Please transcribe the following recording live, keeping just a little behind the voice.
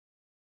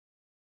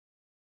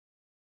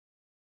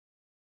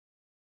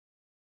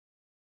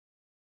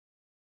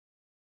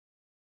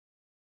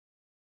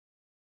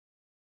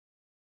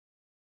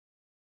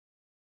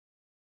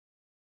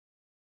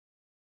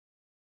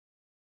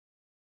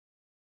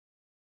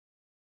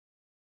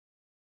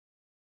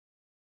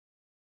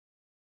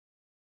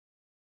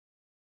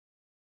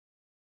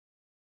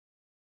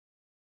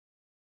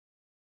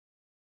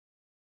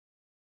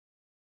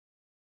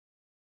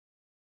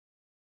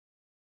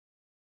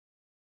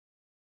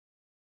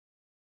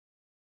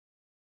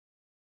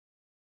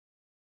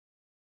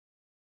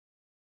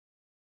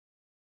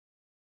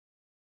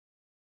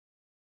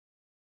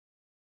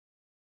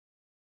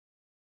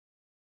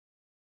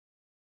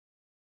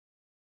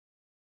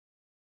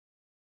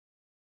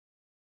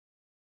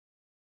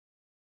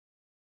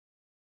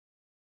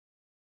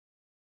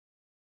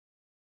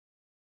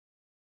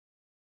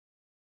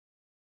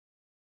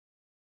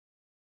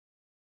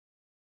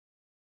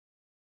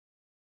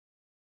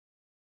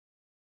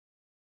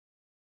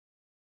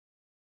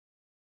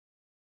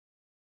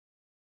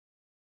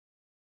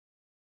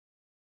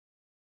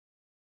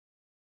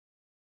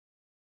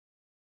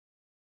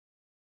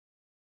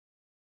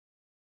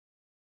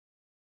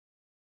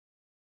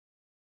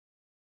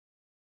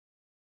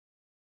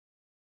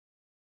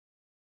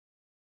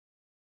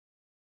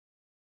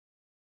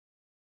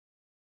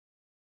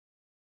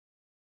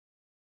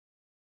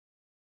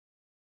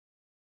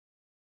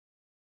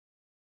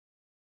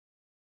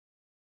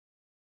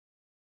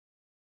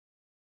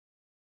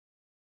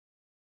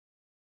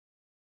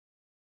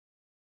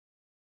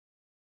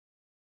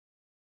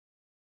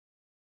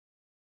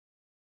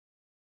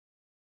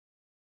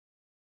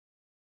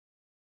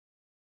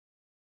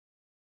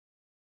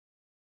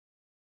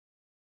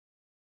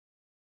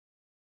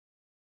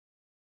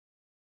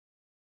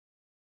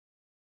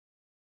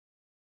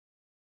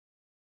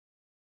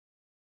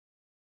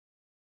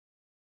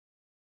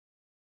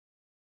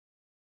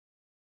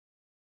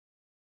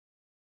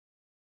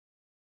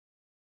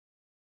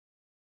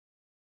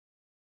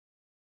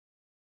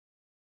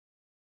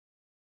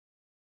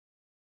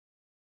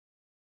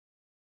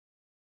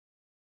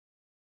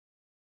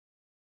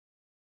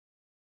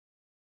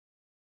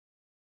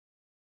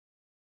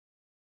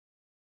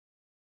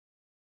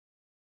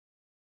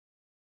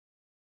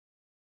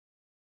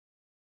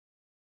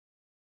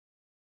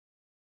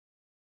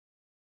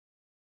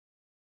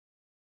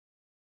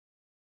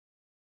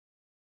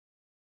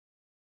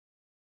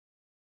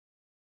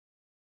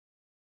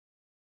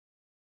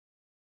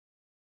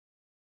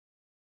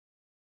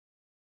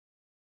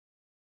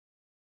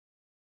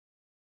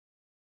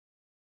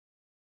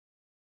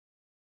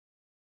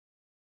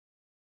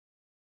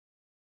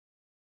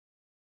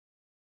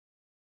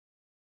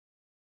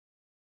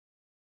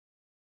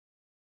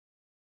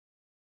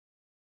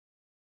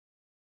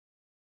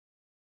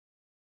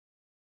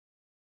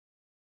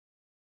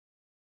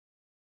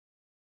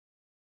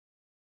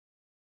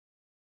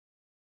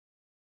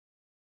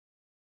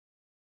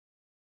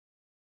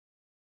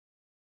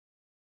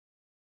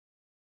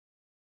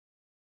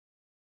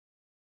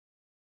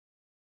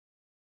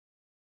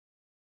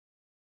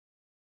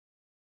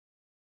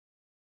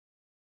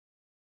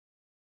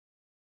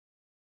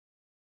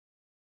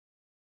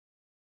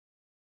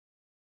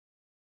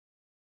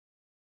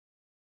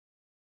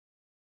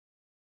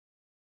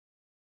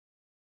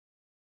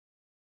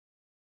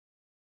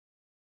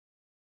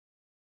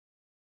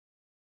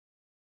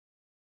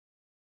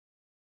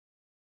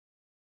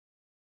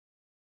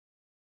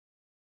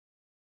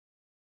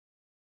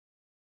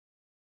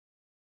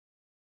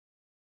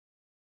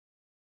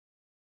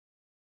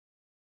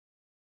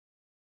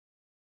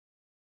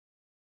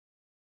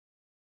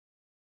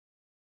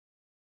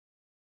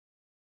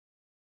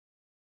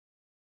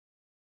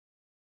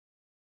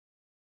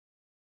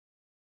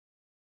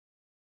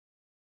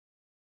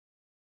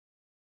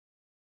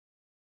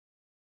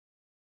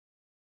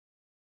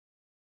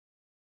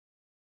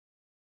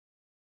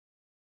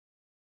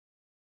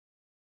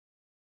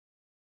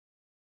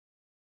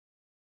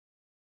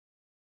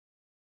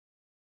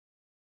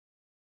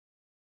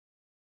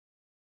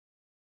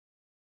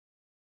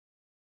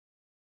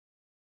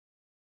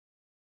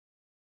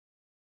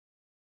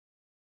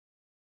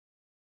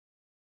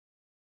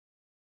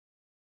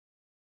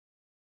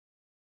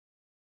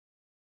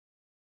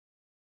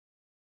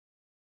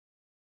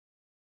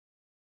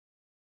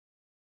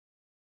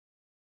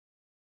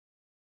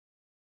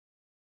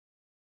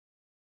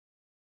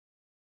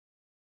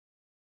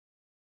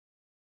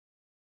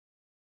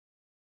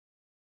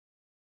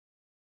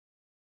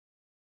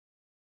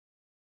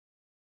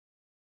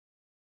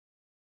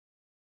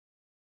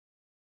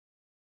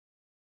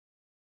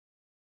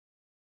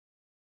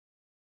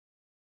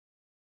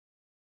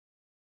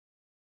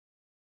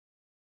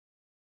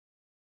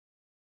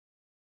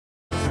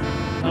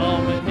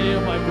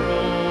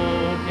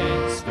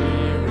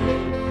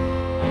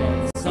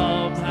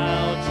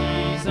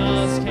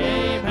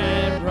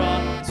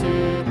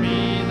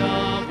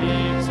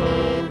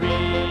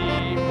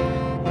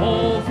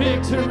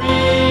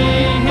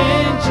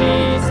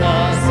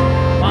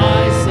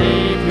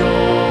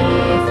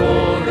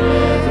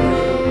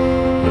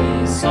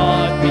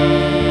sought me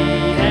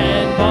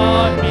and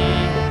bought me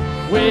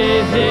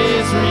with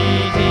his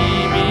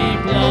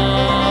redeeming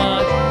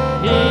blood.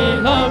 He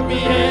loved me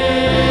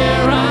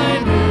ere I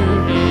knew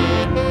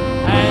him,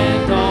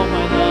 and all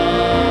my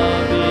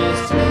love is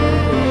to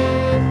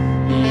him.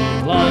 He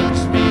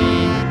plunged me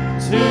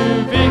to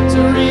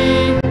victory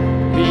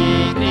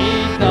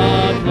beneath the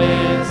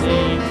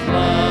cleansing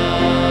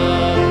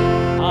flood.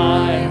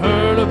 I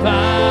heard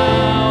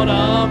about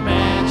a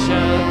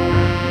mansion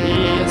he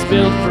has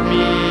built for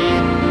me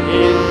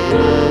in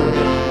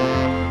glory,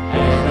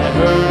 and I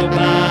heard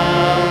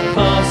about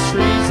the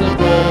streets of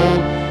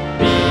gold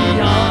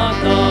beyond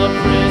the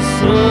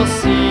crystal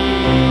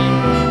sea,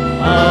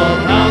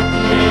 about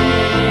the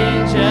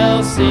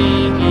angels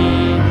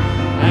singing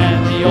and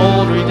the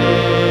old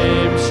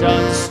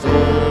redemption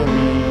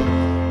story.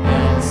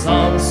 And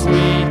some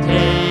sweet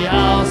day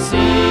I'll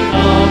sing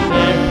up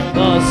there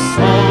the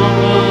song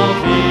of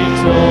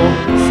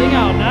victory. Sing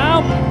out now.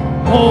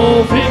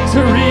 Oh,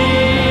 victory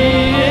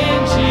in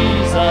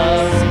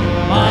Jesus,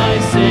 my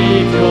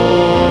Savior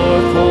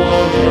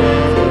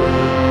forever.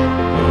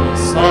 He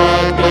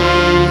sought me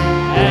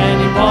and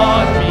he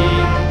bought me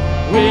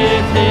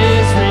with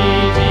his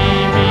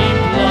redeeming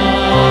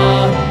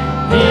blood.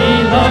 He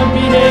loved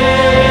me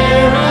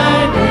ere I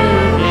knew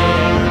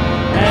him,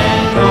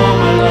 and all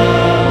my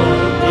love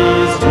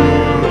is to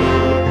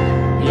him.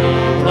 He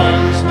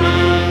plunged me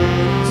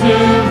to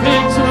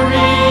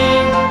victory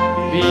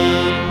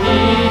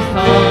beneath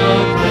the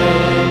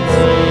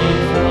cleansing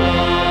flood.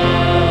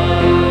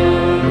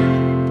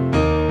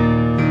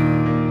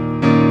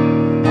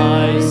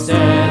 I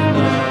stand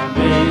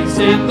amazed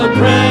in the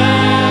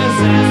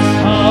presence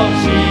of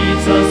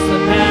Jesus the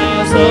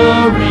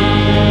Nazarene,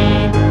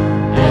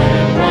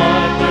 and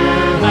wonder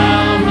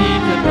how he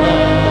could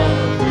love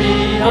me,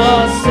 a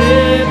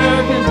sinner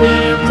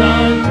condemned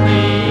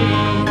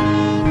unclean.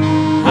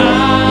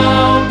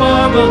 How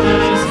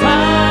marvelous,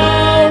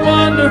 how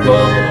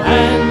wonderful,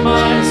 and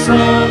my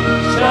song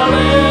shall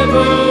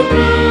ever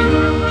be.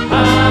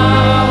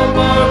 How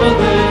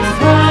marvelous,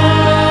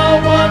 how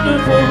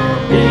wonderful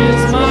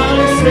is my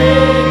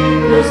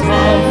Savior's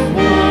love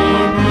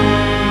for me.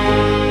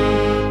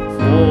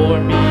 For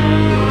me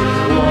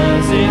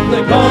was in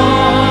the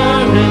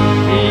garden,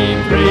 he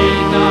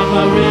prayed not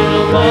my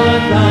will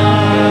but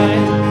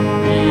thine.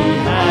 He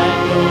had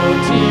no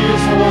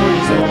tears for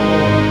his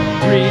own,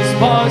 grease,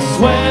 pus,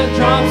 sweat,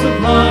 drops of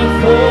blood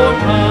for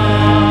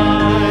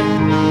mine.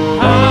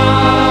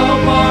 How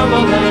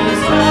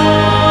marvelous,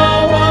 how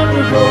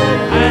wonderful,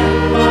 and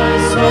my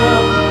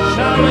song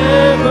shall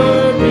ever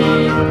be.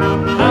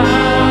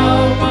 How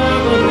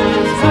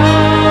marvelous,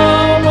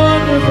 how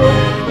wonderful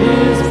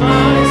is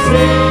my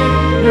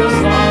Savior's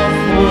love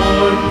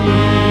for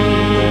me.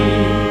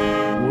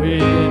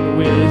 When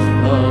with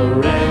the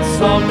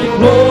ransom and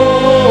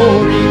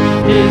glory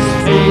his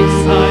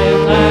face I at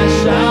last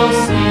shall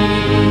see,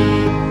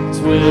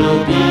 'twill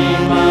be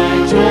my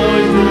joy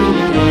through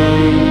the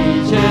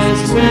ages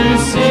to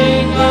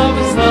sing of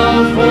his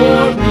love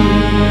for me.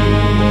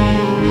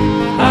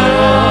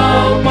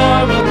 How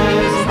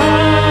marvelous,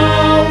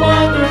 how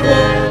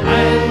wonderful,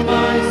 and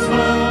my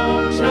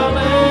song shall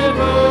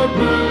ever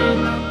be.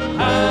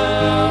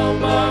 How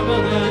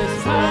marvelous,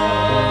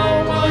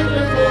 how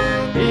wonderful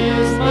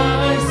is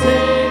my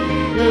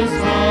Savior's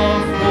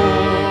love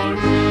for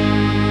me.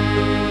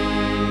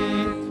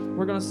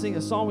 We're going to sing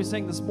a song we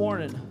sang this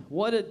morning.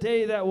 What a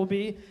day that will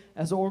be.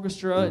 As the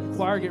orchestra and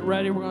choir get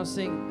ready, we're going to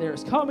sing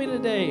There's Coming a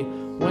Day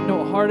When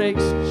No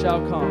Heartaches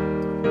Shall Come.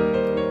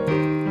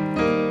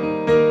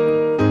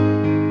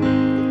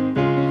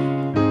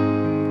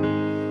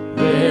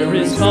 There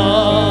is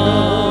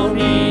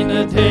coming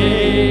a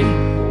day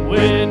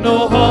when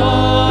no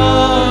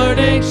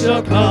heartache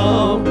shall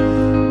come,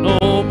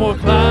 no more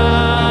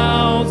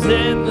clouds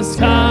in the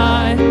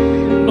sky,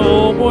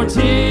 no more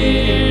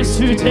tears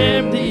to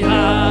dim the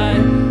eye.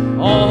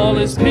 All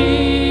is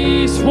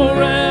peace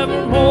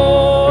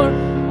forevermore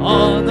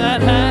on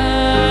that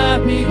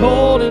happy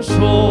golden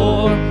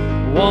shore.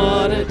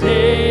 What a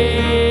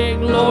day,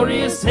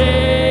 glorious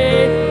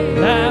day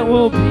that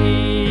will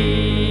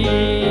be.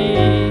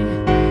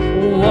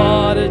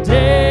 What a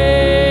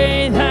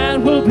day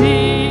that will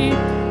be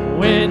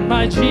when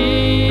my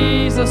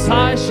Jesus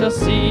I shall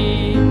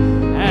see,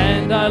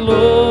 and I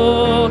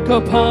look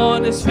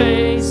upon his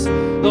face,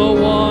 the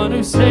one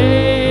who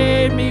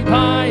saved me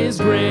by his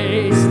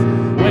grace.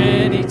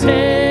 When he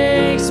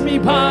takes me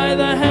by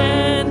the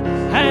hand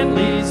and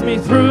leads me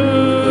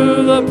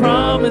through the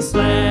promised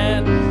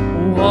land.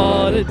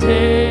 What a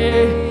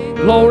day,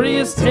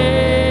 glorious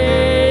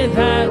day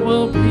that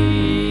will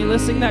be.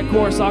 Let's sing that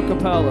chorus a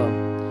cappella.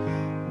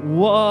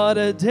 What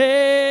a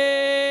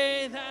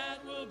day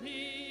that will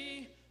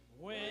be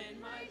when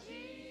my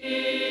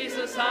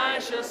Jesus I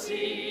shall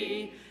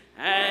see,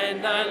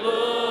 and I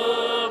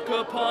look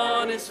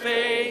upon his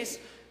face,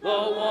 the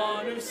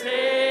one who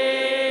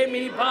saved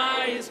me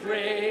by his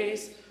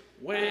grace.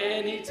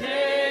 When he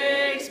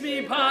takes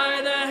me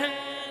by the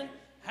hand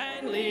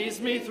and leads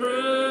me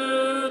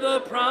through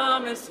the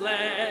promised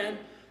land.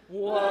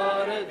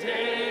 What a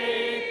day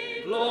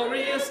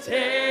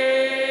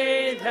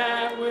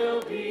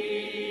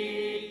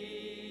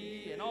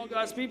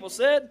God's people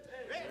said,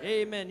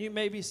 amen. You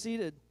may be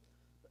seated.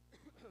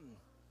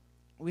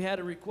 We had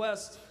a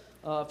request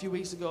a few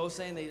weeks ago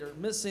saying they are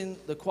missing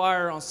the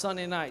choir on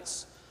Sunday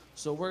nights.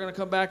 So we're going to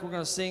come back. We're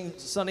going to sing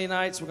Sunday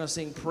nights. We're going to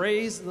sing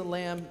Praise the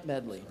Lamb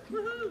medley.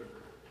 Woo-hoo.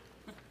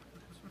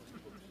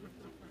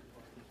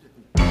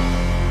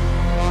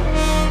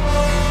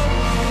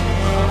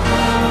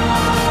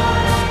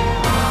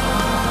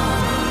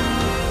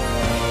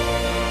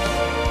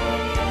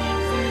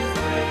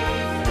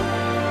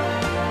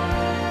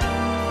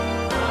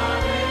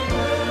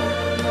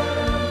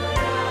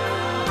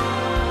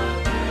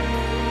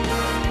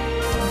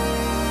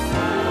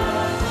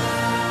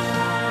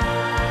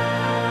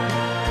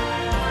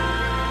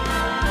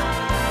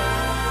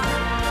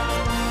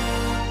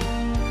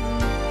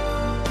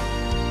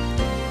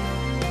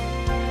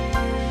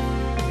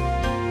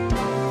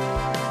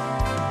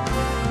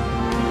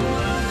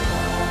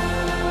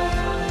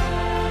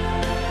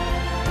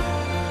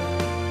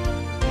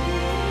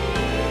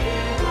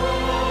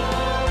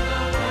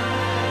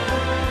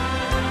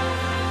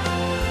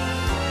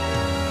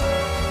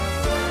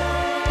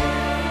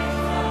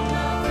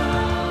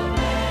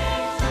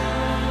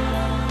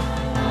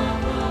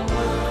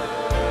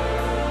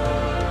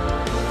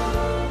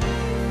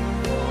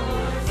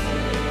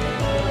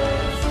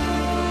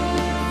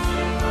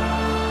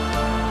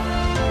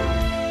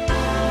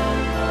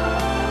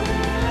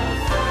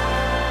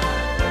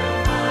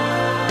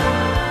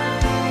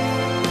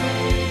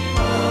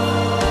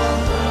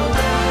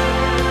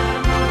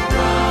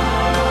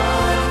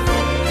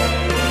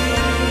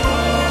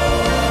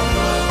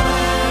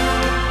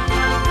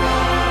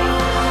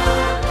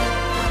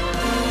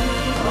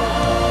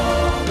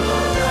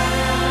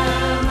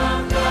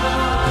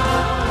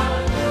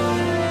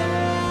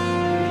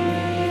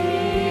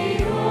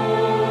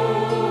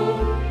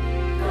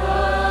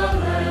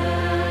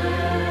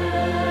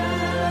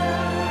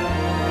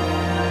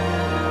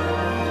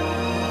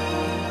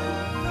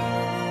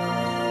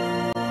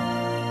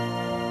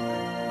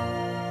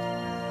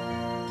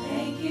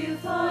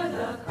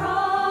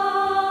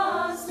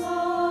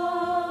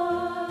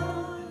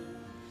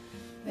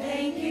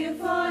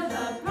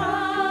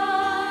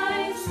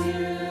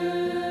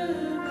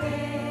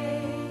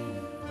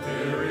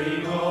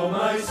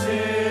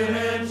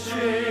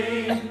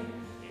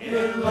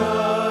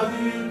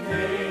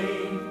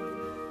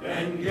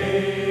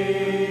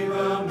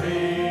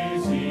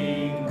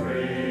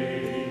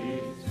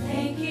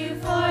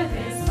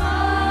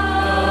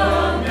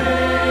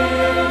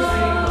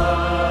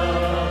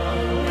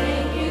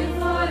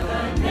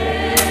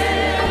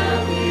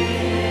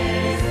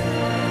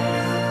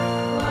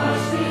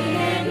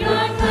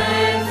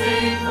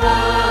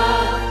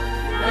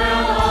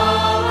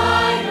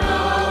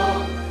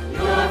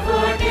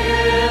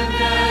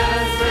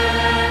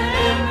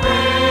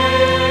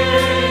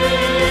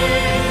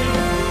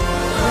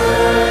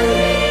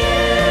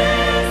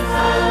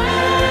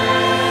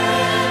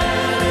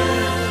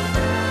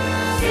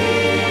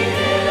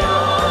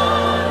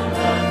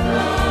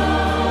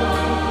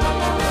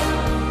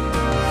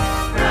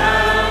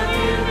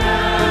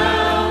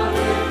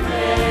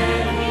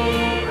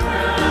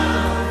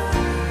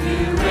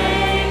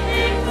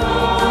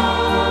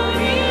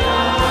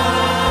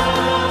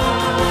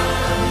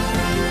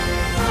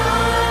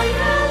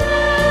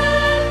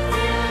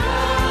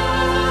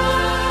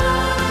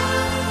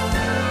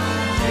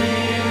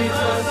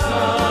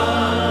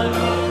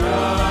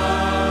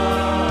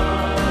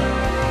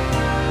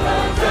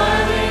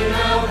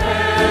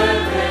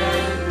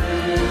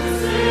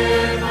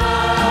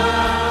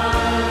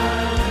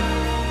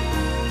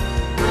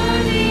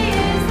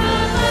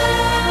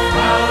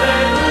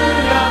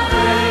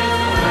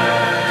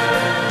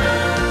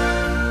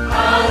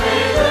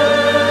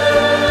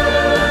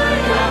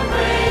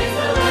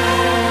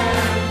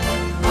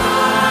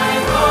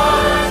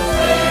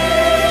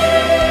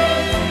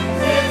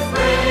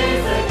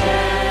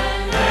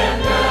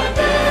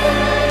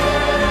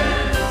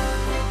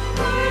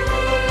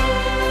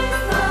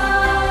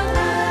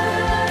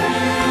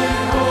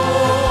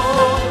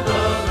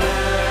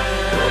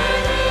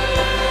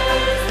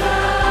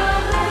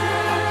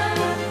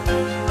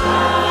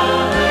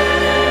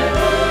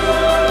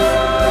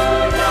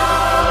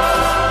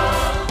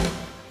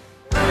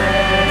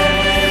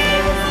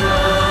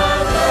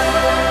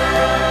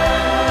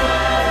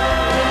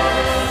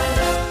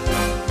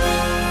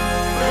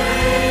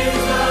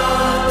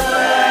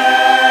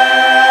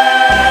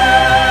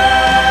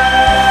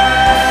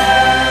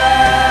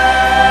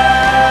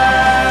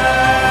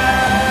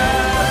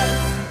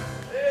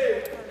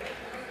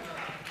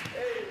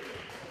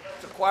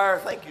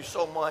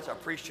 I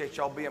appreciate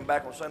y'all being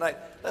back on Sunday night.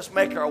 Let's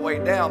make our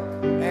way down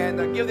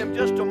and give them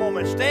just a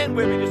moment. Stand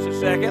with me just a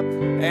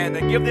second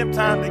and give them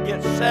time to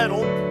get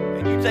settled.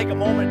 And you take a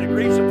moment to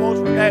greet some folks.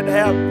 We're glad to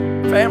have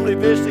family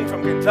visiting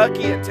from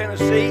Kentucky and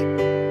Tennessee.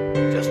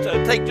 Just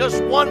take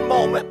just one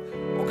moment.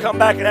 We'll come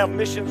back and have a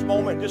missions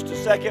moment in just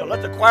a second.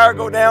 Let the choir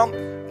go down,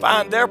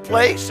 find their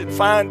place, and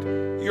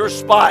find your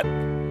spot.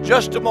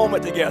 Just a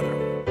moment together.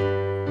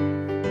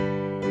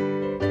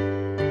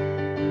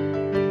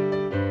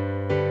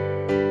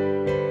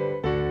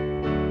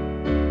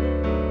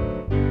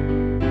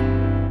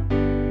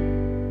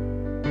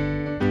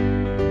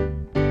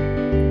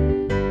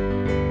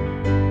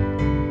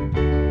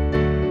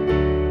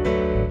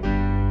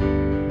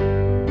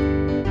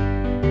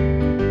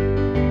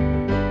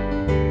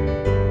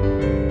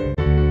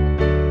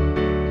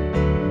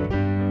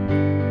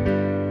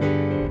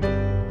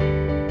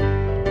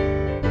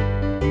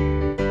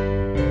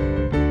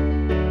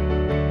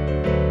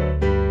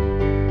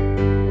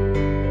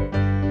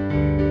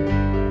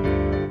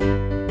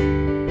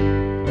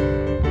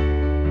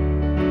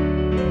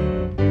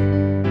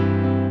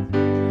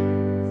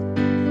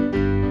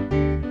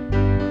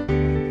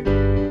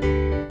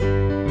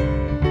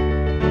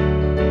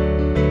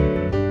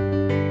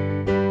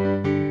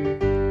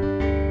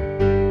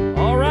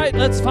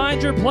 Let's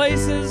find your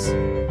places.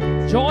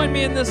 Join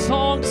me in this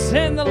song,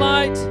 Send the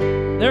Light.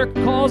 Their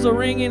calls are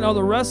ringing, oh,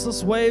 the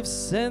restless waves,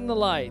 send the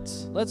light.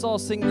 Let's all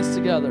sing this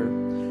together.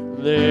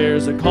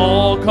 There's a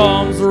call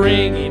comes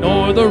ringing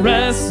o'er the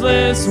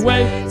restless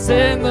wave.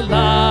 Send the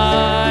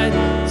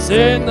light,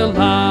 send the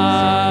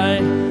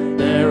light.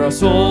 There are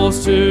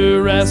souls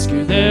to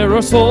rescue, there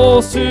are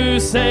souls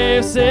to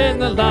save.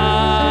 Send the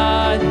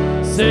light,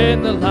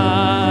 send the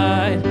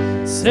light,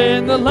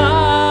 send the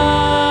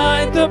light.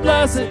 The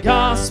blessed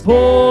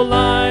gospel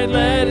light,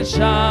 let it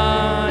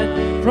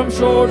shine from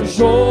shore to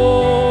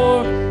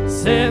shore.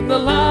 Send the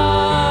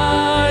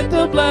light,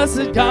 the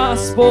blessed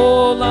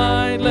gospel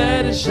light,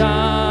 let it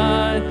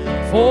shine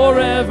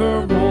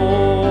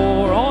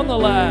forevermore. On the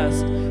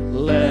last,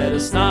 let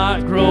us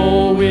not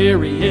grow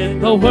weary in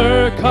the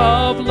work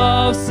of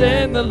love.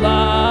 Send the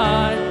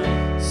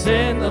light,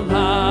 send the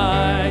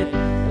light.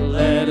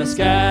 Let us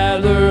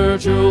gather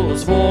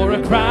jewels for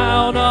a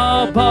crown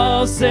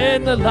above.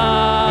 Send the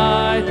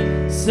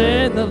light,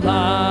 send the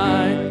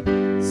light,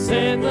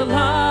 send the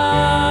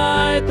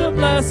light. The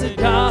blessed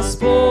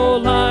gospel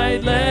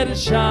light, let it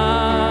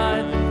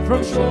shine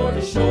from shore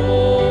to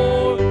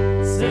shore.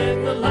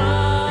 Send the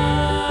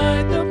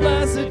light, the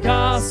blessed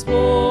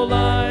gospel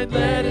light,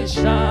 let it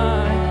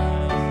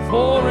shine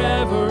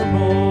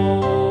forevermore.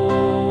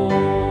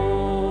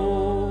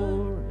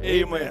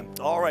 Amen.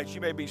 All right, you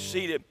may be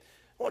seated.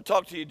 I want to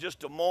talk to you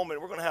just a moment.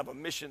 We're going to have a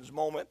missions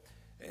moment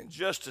in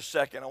just a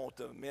second. I want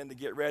the men to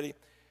get ready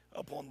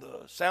up on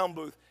the sound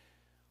booth.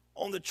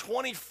 On the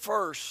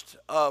 21st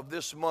of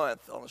this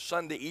month, on a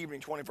Sunday evening,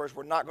 21st,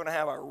 we're not going to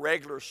have our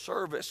regular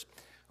service.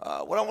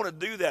 What I want to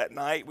do that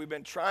night, we've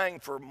been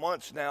trying for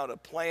months now to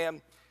plan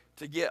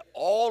to get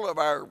all of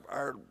our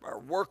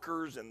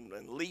workers and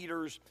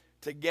leaders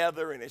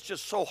together, and it's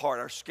just so hard.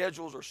 Our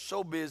schedules are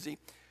so busy.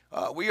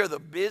 We are the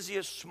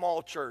busiest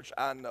small church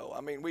I know.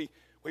 I mean, we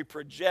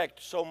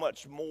project so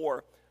much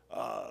more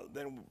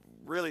than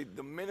really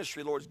the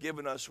ministry the Lord's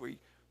given us. We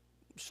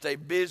stay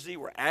busy,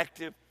 we're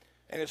active,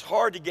 and it's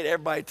hard to get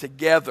everybody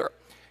together.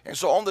 And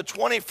so on the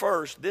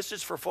 21st, this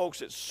is for folks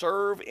that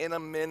serve in a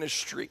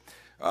ministry.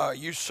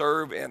 You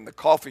serve in the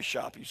coffee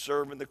shop, you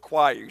serve in the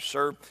choir, you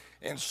serve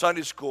in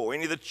Sunday school,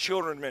 any of the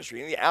children's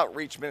ministry, any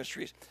outreach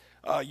ministries,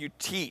 you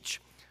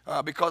teach.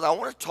 Because I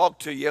want to talk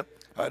to you.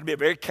 It'll be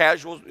very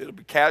casual. It'll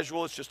be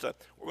casual. It's just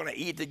we're going to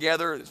eat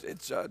together.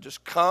 It's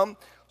just come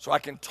so I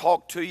can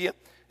talk to you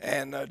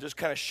and just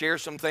kind of share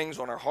some things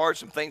on our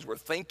hearts, some things we're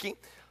thinking.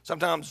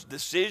 Sometimes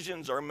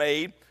decisions are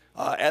made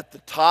at the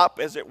top,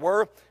 as it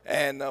were,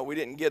 and we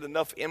didn't get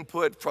enough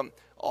input from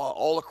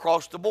all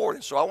across the board.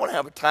 And so I want to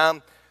have a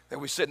time that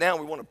we sit down.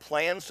 We want to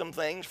plan some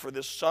things for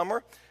this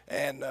summer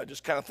and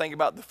just kind of think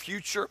about the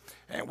future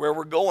and where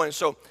we're going.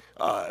 So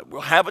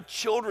we'll have a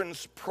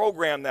children's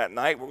program that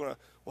night. We'll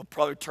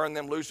probably turn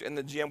them loose in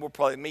the gym. We'll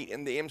probably meet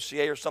in the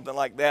MCA or something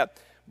like that.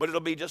 But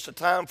it'll be just a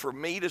time for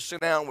me to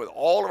sit down with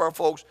all of our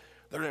folks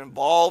that are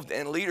involved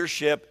in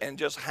leadership and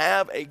just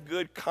have a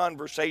good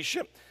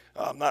conversation.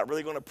 I'm not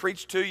really going to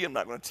preach to you. I'm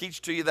not going to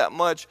teach to you that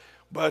much.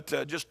 But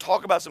just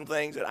talk about some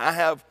things that I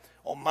have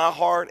on my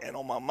heart and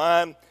on my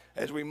mind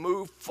as we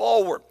move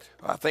forward.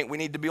 I think we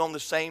need to be on the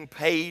same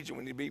page, and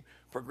we need to be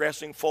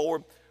progressing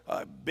forward.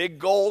 Big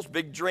goals,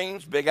 big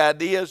dreams, big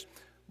ideas.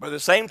 But at the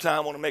same time,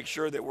 I want to make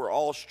sure that we're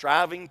all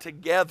striving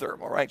together,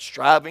 all right,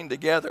 striving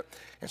together.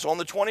 And so on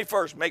the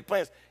 21st, make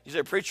plans. You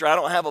say, preacher, I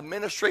don't have a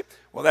ministry.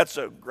 Well, that's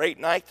a great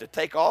night to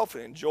take off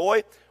and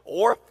enjoy.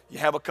 Or you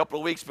have a couple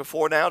of weeks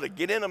before now to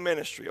get in a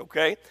ministry,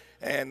 okay?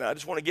 And I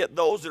just want to get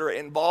those that are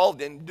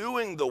involved in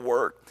doing the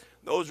work,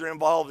 those that are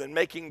involved in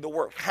making the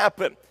work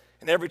happen.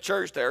 In every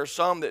church, there are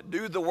some that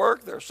do the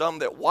work, there are some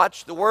that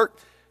watch the work,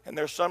 and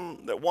there's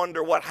some that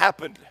wonder what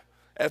happened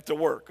at the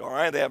work, all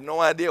right? They have no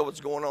idea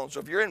what's going on. So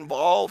if you're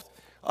involved,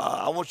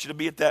 I want you to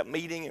be at that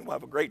meeting, and we'll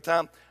have a great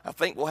time. I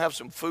think we'll have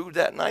some food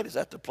that night. Is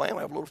that the plan?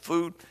 We'll have a little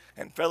food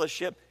and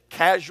fellowship,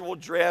 casual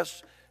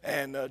dress,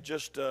 and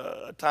just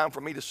a time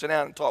for me to sit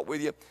down and talk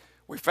with you.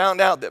 We found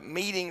out that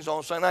meetings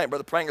on Sunday night,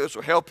 Brother Pranger, this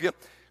will help you.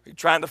 If you're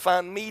trying to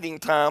find meeting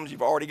times,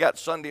 you've already got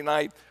Sunday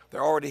night.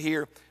 They're already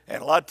here.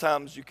 And a lot of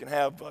times you can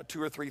have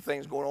 2 or 3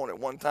 things going on at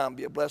one time,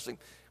 be a blessing,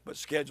 but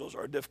schedules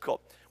are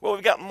difficult. Well,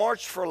 we've got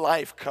March for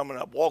Life coming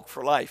up, Walk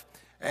for Life.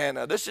 And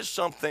this is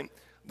something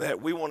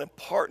that we want to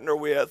partner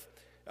with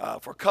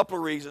for a couple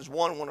of reasons.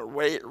 One, we want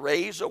to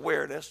raise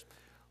awareness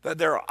that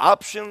there are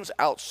options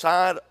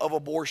outside of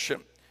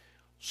abortion.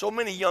 So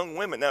many young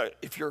women, now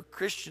if you're a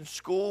Christian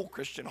school,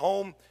 Christian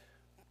home,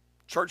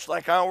 church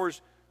like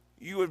ours,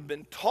 you have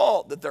been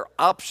taught that there are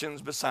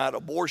options beside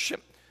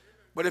abortion.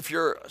 But if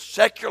you're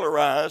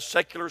secularized,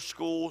 secular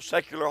school,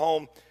 secular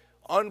home,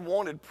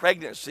 unwanted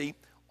pregnancy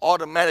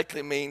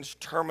automatically means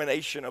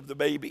termination of the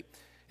baby.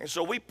 And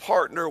so we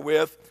partner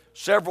with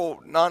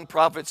several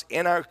nonprofits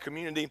in our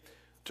community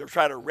to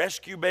try to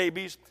rescue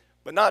babies,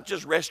 but not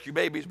just rescue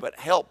babies, but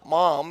help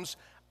moms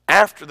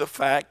after the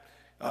fact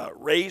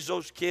raise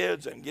those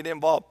kids and get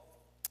involved.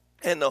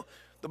 And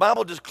the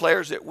Bible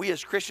declares that we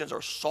as Christians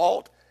are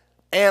salt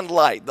and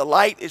light. The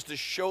light is to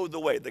show the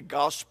way, the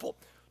gospel.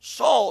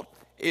 Salt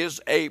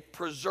is a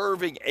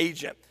preserving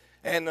agent.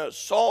 And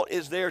salt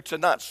is there to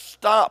not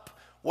stop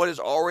what is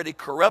already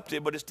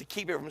corrupted, but it's to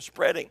keep it from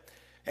spreading.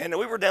 And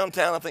we were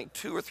downtown, I think,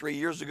 2 or 3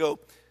 years ago,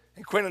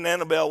 and Quinn and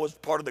Annabelle was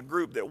part of the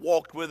group that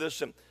walked with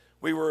us, and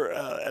we were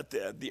at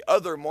the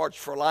other March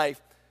for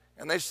Life.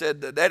 And they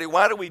said, Daddy,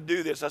 why do we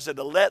do this? I said,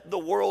 to let the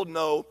world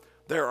know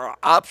there are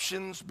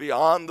options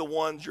beyond the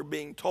ones you're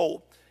being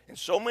told. And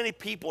so many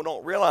people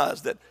don't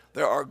realize that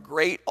there are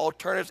great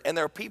alternatives, and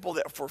there are people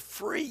that for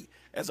free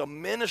as a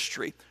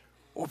ministry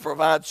will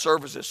provide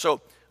services.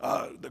 So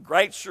the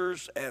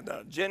Greitzers and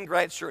Jen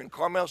Greitzer and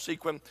Carmel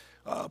Sequin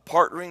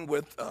partnering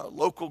with a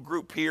local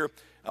group here.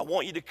 I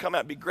want you to come out.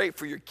 It'd be great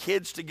for your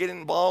kids to get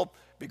involved.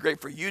 It'd be great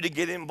for you to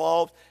get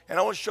involved. And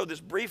I want to show this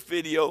brief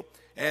video,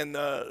 and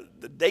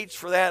the dates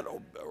for that,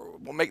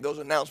 we'll make those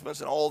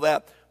announcements and all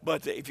that.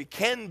 But if you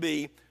can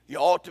be, you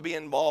ought to be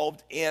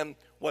involved in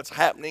what's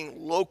happening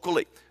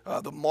locally.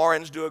 The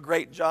Marins do a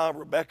great job,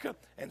 Rebecca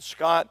and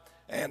Scott.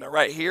 And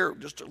right here,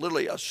 just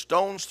literally a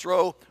stone's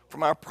throw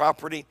from our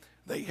property,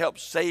 they help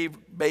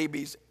save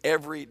babies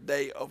every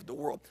day of the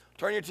world.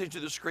 Turn your attention to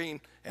the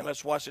screen and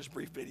let's watch this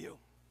brief video.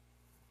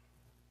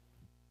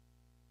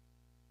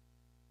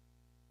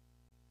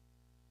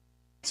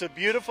 It's a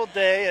beautiful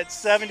day. It's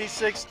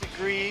 76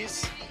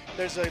 degrees.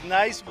 There's a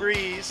nice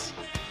breeze.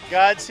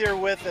 God's here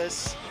with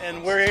us,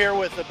 and we're here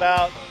with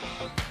about,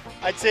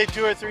 I'd say,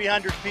 200 or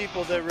 300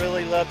 people that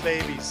really love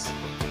babies.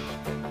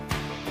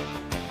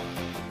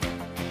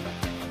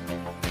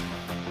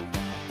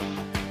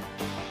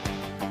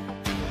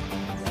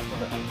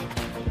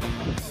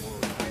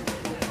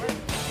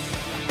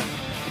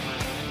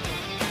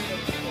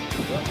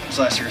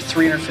 Last year,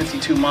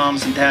 352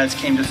 moms and dads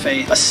came to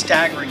faith, a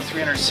staggering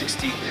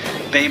 360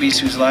 babies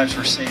whose lives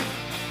were saved.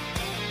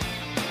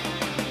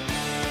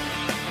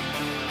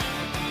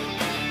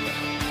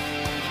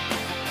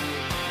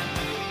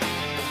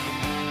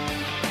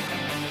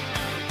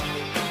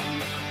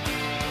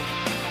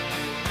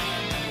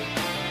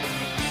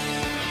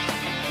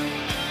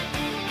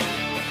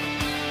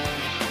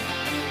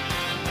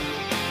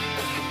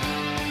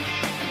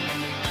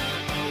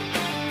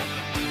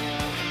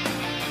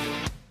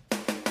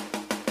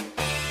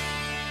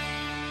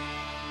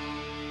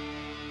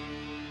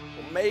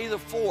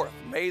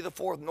 May the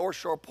 4th, North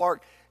Shore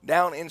Park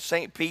down in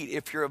St. Pete.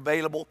 If you're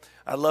available,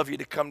 I'd love you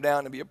to come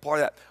down and be a part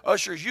of that.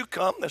 Ushers, you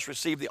come. Let's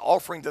receive the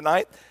offering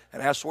tonight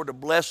and ask the Lord to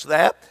bless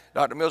that.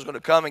 Dr. Mill's going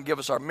to come and give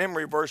us our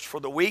memory verse for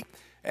the week.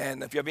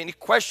 And if you have any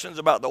questions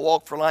about the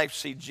Walk for Life,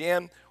 see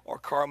Jen or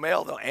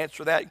Carmel. They'll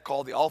answer that. You can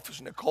call the office,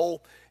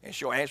 Nicole, and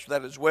she'll answer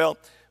that as well.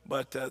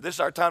 But this is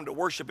our time to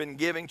worship and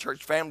giving.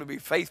 Church family, be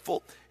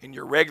faithful in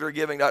your regular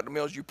giving. Dr.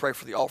 Mills, you pray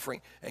for the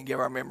offering and give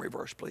our memory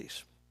verse,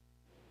 please.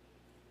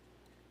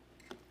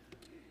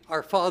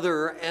 Our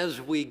Father,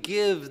 as we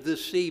give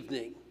this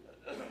evening,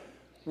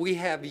 we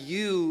have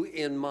you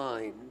in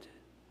mind.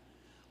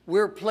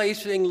 We're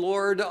placing,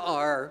 Lord,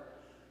 our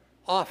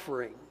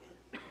offering,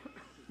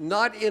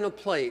 not in a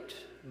plate,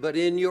 but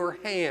in your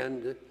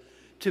hand,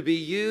 to be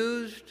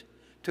used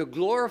to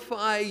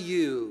glorify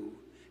you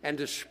and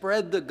to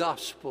spread the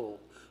gospel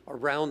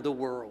around the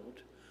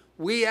world.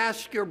 We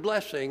ask your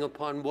blessing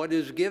upon what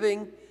is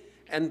giving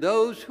and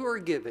those who are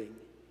giving.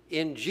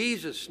 In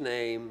Jesus'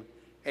 name,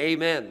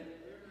 amen.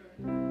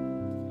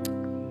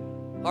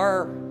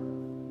 Our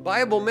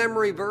Bible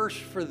memory verse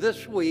for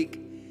this week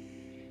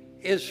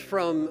is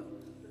from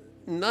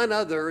none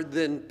other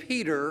than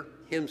Peter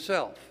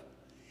himself.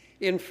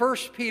 In 1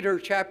 Peter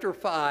chapter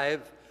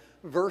 5,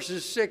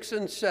 verses 6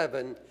 and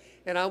 7,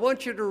 and I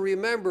want you to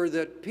remember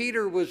that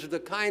Peter was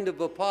the kind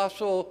of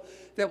apostle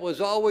that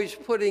was always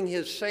putting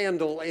his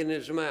sandal in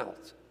his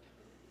mouth.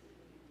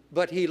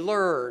 But he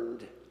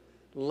learned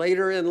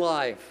later in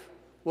life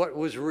what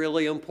was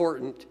really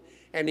important,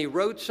 and he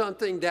wrote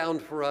something down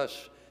for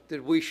us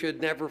that we should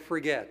never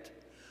forget.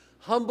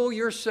 Humble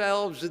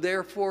yourselves,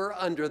 therefore,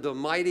 under the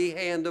mighty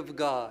hand of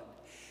God,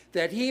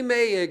 that he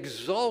may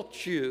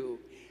exalt you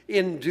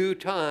in due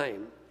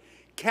time,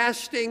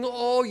 casting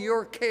all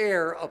your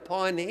care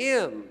upon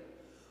him,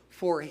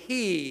 for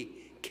he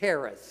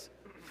careth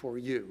for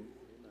you.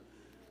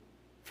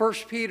 1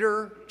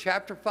 Peter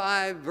chapter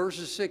 5,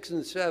 verses 6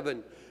 and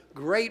 7,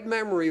 great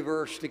memory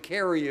verse to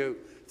carry you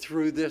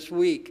through this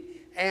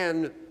week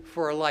and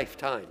for a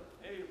lifetime.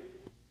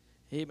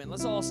 Amen.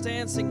 Let's all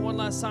stand, sing one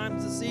last time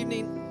this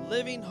evening.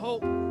 Living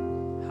hope.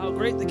 How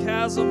great the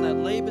chasm that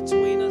lay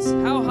between us.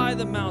 How high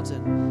the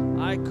mountain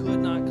I could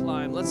not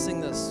climb. Let's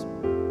sing this.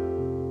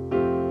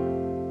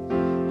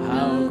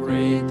 How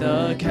great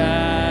the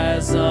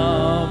chasm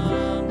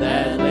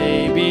that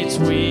lay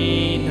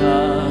between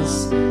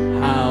us.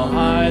 How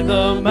high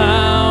the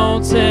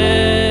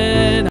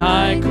mountain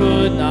I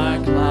could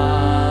not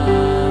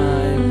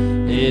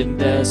climb. In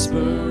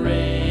desperation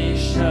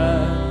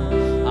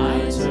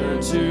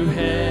to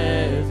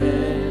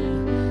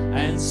heaven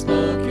and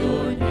spoke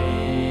your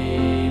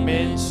name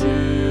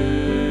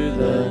into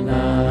the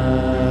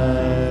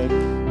night.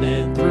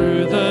 Then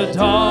through the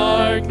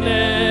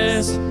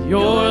darkness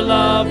your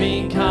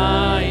loving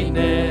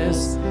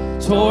kindness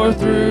tore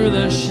through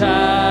the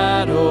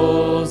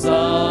shadows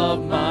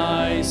of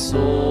my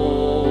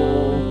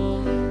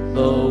soul.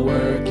 The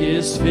work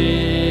is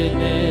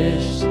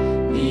finished,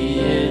 the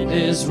end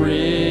is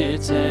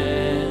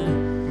written.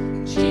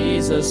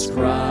 Jesus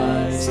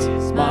Christ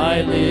is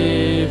my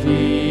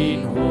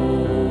living hope.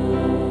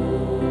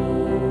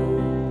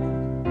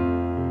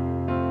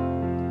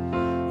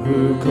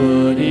 Who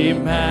could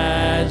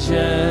imagine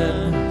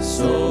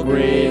so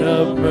great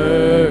a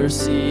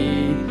mercy?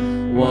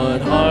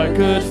 What heart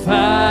could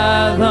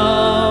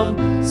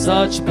fathom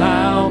such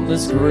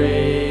boundless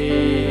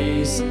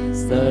grace?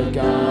 The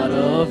God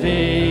of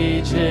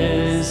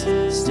ages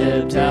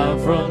stepped down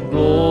from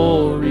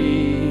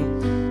glory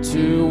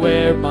to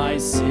wear my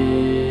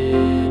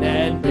sin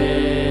and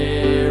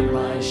bear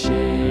my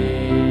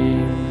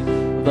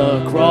shame.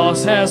 The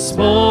cross has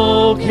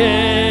spoken,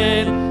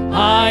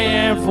 I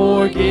am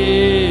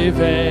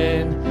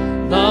forgiven.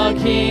 The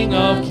King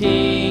of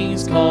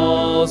Kings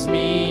calls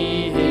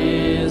me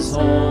his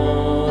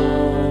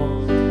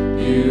own.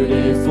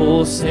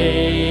 Beautiful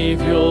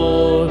Savior,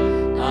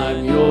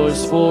 I'm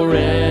yours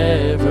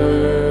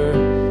forever.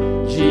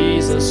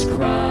 Jesus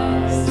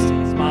Christ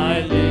is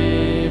my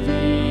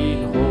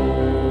living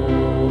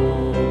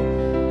hope.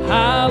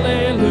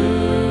 Hallelujah,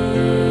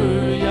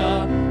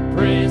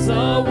 praise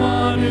the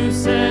one who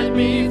set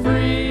me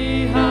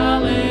free.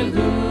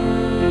 Hallelujah,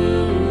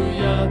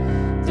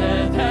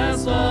 death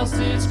has lost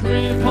its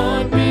grip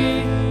on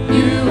me.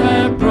 You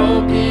have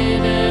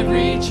broken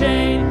every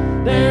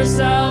chain. There's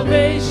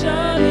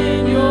salvation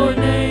in your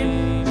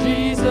name,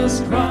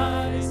 Jesus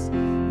Christ,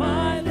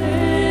 my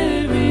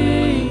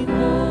living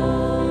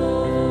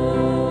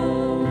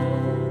hope.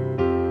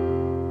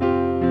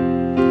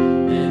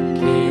 Then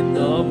came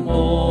the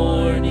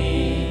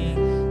morning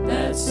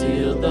that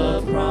sealed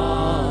the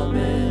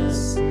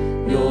promise.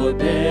 Your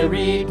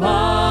buried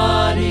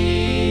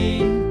body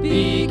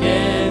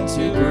began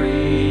to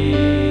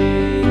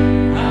breathe.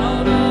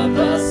 Out of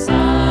the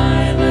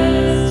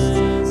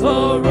silence,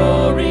 the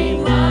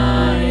roaring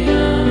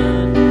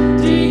lion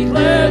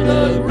declared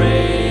the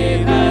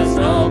grave has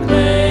no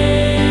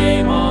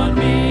claim on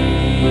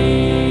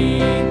me.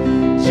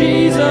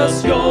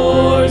 Jesus,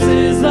 yours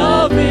is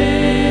the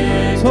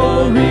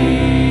victory.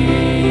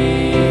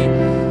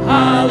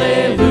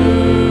 Hallelujah,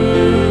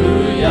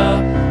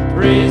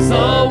 praise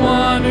the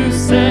one who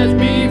set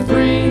me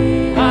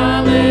free.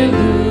 Hallelujah,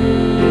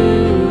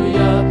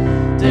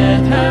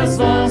 death has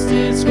lost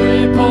its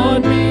grip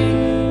on me.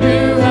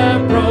 You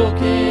have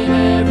broken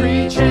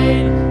every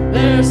chain.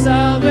 There's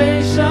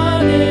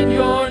salvation in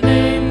your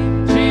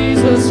name,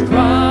 Jesus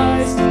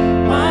Christ,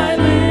 my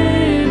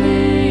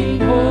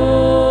living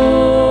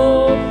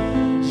hope.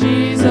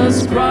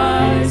 Jesus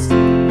Christ,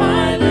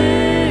 my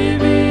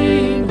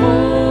living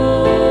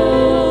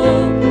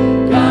hope.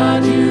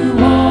 God, you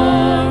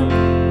are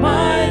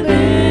my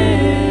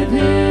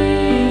living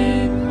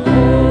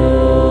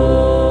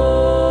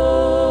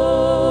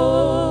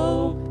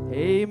hope.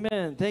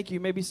 Amen. Thank you. You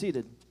may be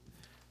seated.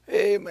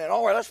 Amen.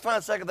 All right, let's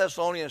find 2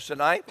 Thessalonians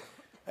tonight.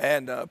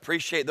 And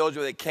appreciate those of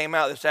you that came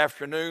out this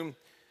afternoon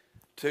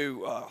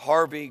to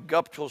Harvey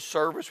Guptill's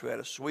service. We had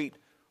a sweet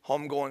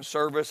homegoing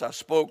service. I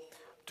spoke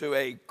to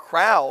a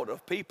crowd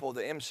of people.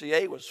 The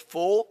MCA was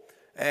full,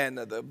 and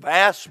the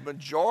vast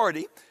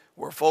majority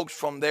were folks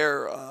from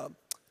their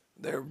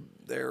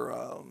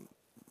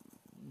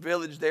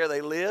village there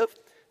they live,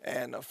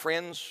 and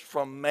friends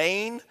from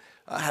Maine.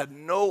 I had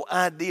no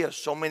idea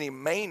so many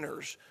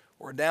Mainers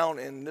were down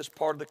in this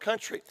part of the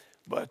country.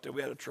 But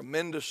we had a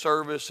tremendous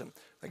service, and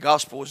the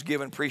gospel was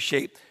given.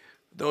 Appreciate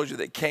those of you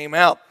that came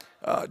out.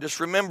 Just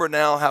remember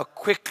now how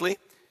quickly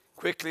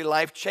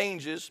life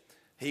changes.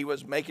 He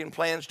was making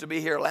plans to be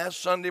here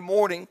last Sunday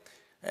morning,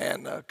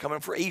 and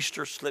coming for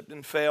Easter, slipped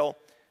and fell,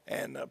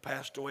 and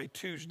passed away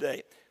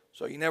Tuesday.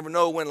 So you never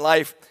know when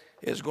life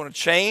is going to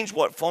change,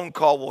 what phone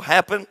call will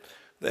happen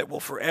that will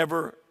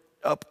forever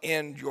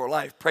upend your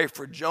life. Pray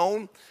for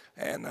Joan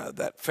and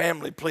that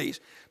family, please.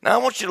 Now I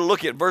want you to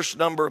look at verse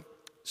number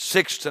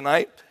 6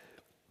 tonight.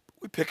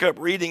 We pick up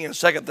reading in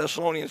 2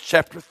 Thessalonians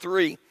chapter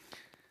 3.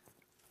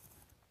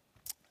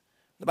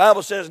 The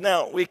Bible says,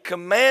 now we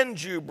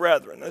command you,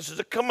 brethren, this is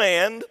a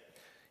command,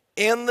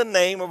 in the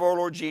name of our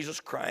Lord Jesus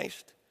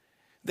Christ,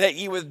 that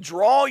ye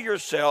withdraw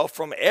yourself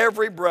from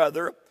every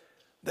brother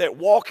that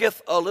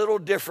walketh a little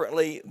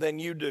differently than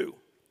you do.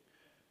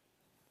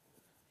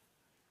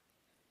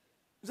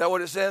 Is that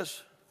what it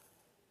says?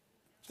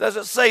 It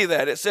doesn't say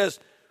that. It says,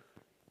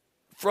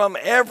 from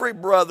every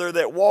brother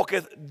that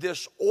walketh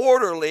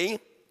disorderly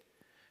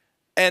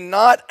and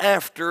not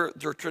after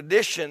the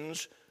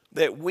traditions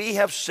that we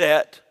have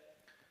set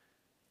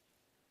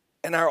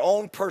in our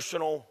own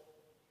personal.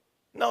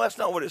 No, that's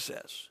not what it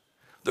says.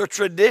 The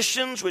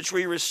traditions which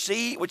he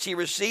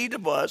received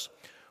of us,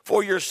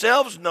 for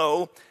yourselves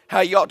know how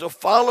ye ought to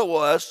follow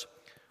us,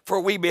 for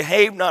we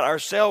behaved not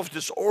ourselves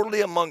disorderly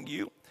among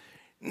you,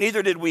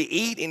 neither did we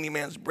eat any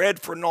man's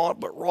bread for naught,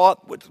 but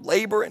wrought with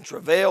labor and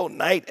travail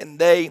night and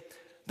day,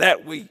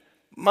 that we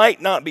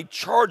might not be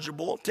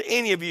chargeable to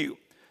any of you.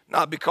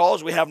 not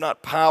because we have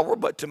not power,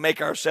 but to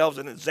make ourselves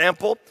an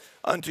example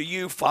unto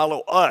you.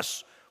 Follow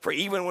us. For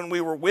even when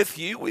we were with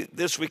you, we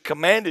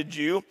commanded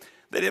you,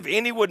 that if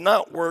any would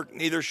not work,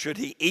 neither should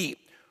he eat.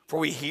 For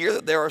we hear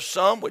that there are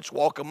some which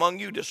walk among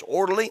you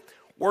disorderly,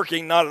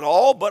 working not at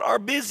all, but are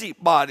busy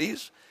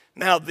bodies.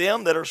 Now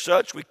them that are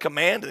such we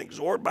command and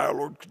exhort by our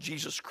Lord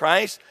Jesus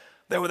Christ,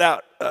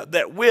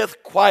 that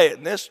with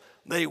quietness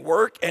they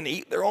work and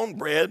eat their own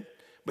bread.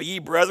 But ye,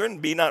 brethren,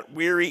 be not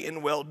weary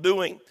in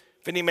well-doing.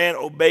 If any man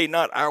obey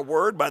not our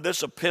word by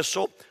this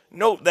epistle,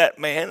 note that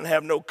man and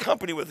have no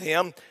company with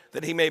him,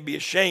 that he may be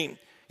ashamed.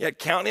 Yet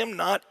count him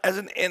not as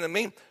an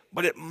enemy,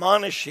 but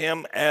admonish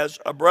him as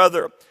a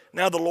brother.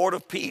 Now the Lord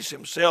of peace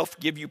himself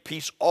give you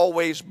peace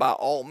always by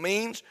all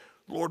means.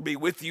 The Lord be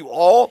with you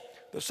all.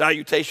 The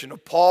salutation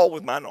of Paul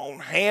with mine own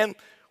hand,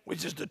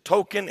 which is the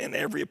token in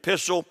every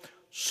epistle.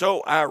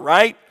 So I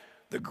write.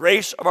 The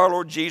grace of our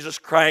Lord Jesus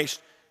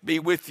Christ be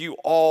with you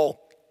all.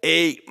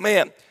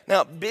 Amen.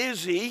 Now,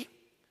 busy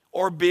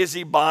or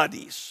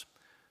busybodies.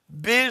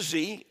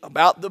 Busy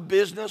about the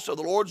business of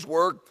the Lord's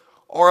work,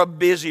 or a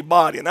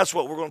busybody. And that's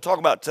what we're going to talk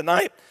about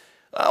tonight.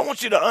 I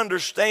want you to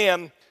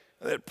understand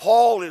that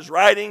Paul is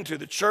writing to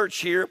the church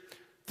here,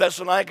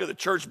 Thessalonica, the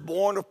church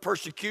born of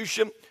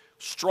persecution,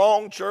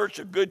 strong church,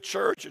 a good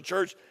church, a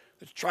church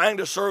that's trying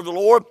to serve the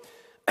Lord.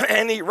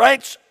 And he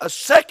writes a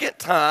second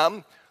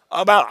time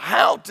about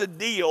how to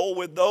deal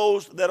with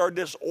those that are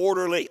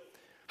disorderly.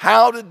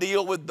 How to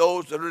deal with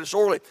those that are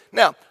disorderly.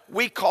 Now,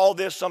 we call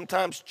this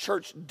sometimes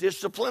church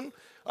discipline.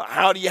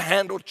 How do you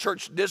handle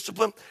church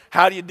discipline?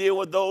 How do you deal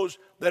with those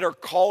that are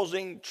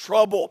causing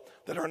trouble,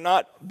 that are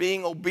not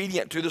being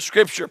obedient to the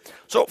Scripture?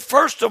 So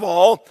first of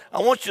all,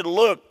 I want you to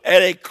look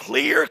at a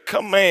clear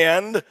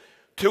command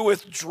to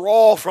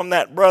withdraw from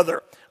that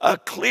brother. A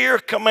clear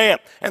command.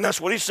 And that's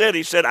what he said.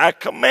 He said, I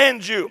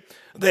command you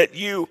that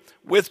you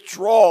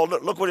withdraw.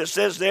 Look what it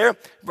says there,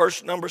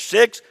 verse number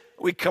 6.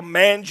 We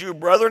command you,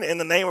 brethren, in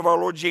the name of our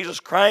Lord Jesus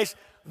Christ,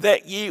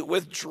 that ye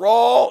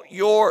withdraw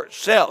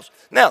yourselves.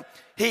 Now,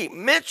 he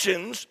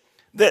mentions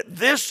that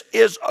this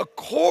is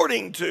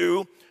according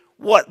to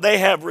what they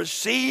have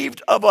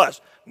received of us.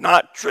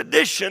 Not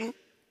tradition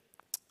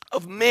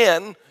of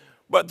men,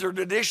 but the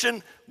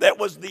tradition that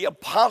was the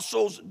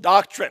apostles'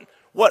 doctrine,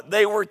 what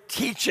they were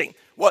teaching,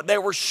 what they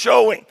were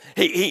showing.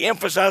 He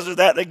emphasizes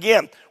that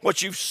again,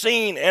 what you've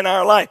seen in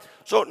our life.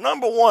 So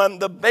number one,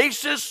 the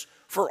basis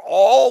for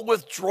all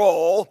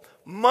withdrawal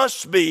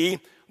must be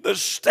the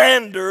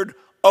standard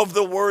of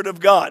the Word of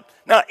God.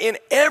 Now, in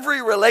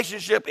every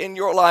relationship in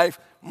your life,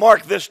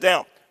 mark this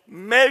down.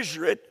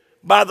 Measure it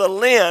by the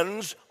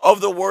lens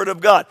of the Word of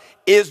God.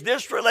 Is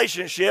this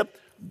relationship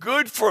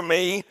good for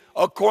me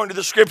according to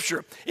the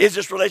Scripture? Is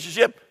this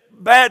relationship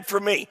bad for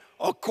me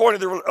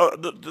according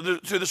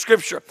to the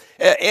Scripture?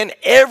 In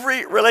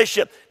every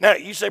relationship. Now,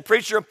 you say,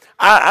 preacher,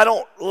 I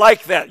don't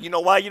like that. You know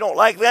why you don't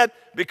like that?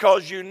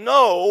 Because you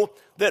know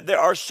that there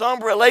are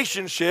some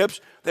relationships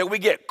that we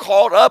get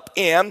caught up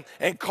in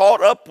and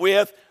caught up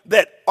with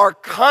that are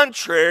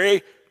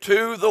contrary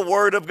to the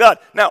Word of God.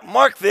 Now,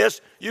 mark this.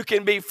 You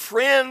can be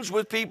friends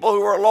with people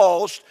who are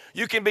lost.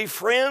 You can be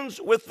friends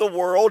with the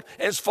world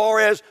as far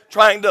as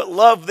trying to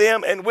love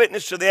them and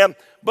witness to them,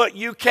 but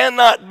you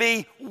cannot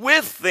be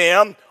with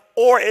them,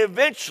 or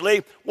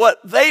eventually what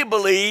they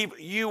believe,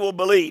 you will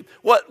believe.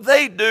 What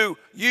they do,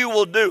 you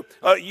will do.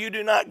 You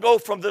do not go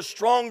from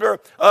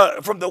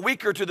the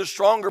weaker to the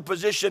stronger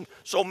position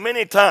so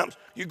many times.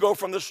 You go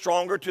from the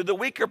stronger to the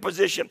weaker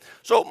position.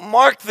 So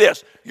mark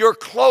this. Your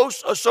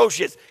close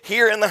associates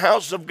here in the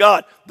house of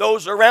God,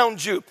 those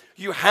around you,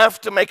 you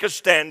have to make a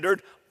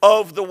standard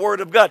of the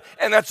Word of God.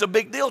 And that's a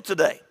big deal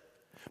today,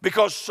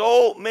 because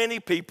so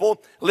many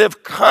people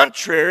live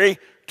contrary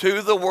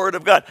to the Word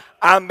of God.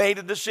 I made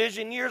a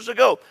decision years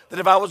ago that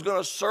if I was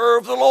going to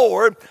serve the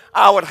Lord,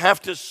 I would have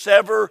to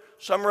sever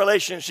some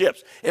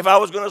relationships. If I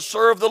was going to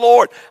serve the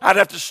Lord, I'd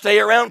have to stay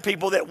around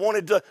people that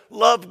wanted to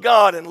love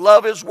God and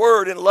love His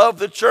Word and love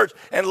the church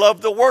and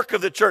love the work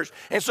of the church.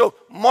 And so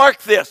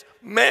mark this.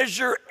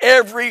 Measure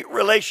every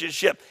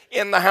relationship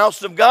in the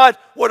house of God.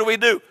 What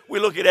do? We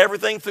look at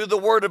everything through the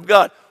Word of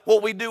God.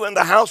 What we do in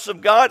the house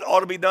of God ought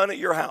to be done at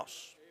your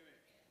house.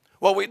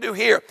 What we do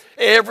here,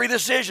 every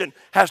decision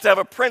has to have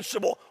a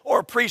principle or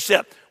a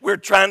precept. We're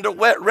trying to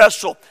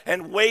wrestle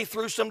and weigh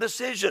through some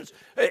decisions.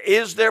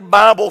 Is there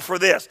Bible for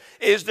this?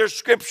 Is there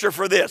Scripture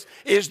for this?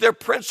 Is there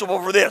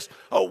principle for this?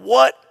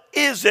 What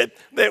is it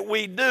that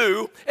we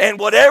do? And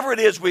whatever it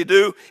is we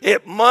do,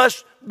 it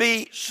must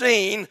be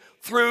seen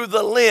through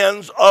the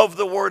lens of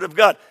the Word of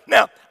God.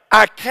 Now,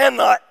 I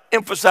cannot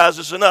emphasize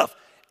this enough.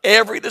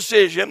 Every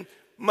decision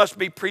must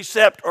be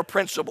precept or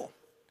principle.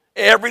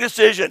 Every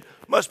decision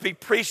must be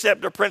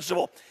precept or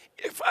principle.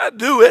 If I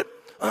do it,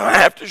 I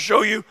have to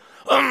show you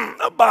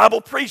a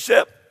Bible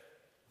precept.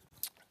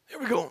 Here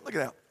we go. Look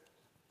at that.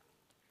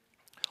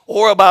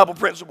 Or a Bible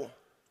principle.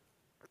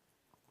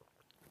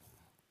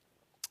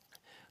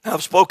 Now,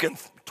 I've spoken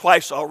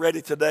twice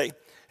already today,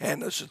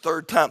 and this is the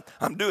third time.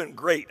 I'm doing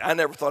great. I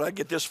never thought I'd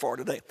get this far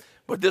today.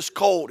 But this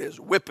cold is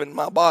whipping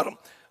my bottom.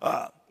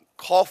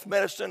 cough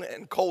medicine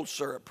and cold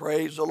syrup.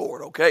 Praise the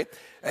Lord, okay?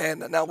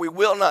 And now we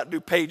will not do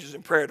pages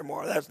in prayer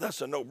tomorrow.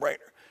 That's a no-brainer.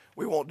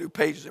 We won't do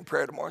pages in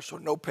prayer tomorrow, so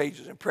no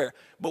pages in prayer.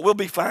 But we'll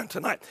be fine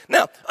tonight.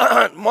 Now,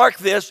 mark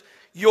this.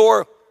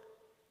 Your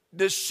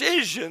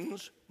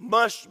decisions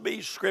must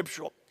be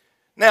scriptural.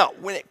 Now,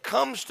 when it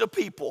comes to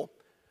people,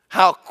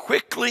 how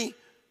quickly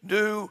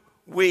do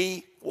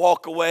we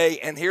walk away?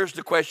 And here's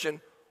the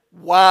question,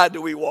 why do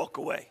we walk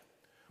away?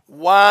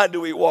 Why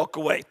do we walk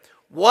away?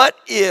 What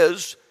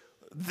is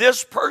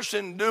this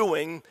person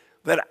doing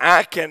that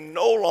I can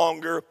no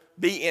longer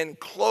be in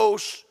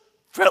close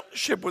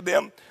fellowship with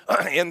them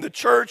in the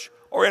church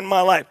or in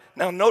my life?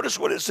 Now notice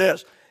what it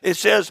says. It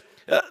says,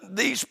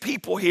 these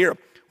people here,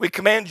 we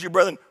command you,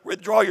 brethren,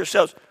 withdraw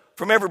yourselves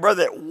from every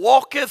brother that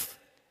walketh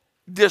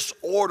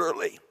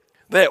disorderly.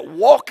 That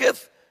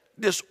walketh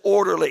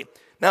disorderly.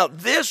 Now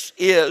this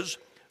is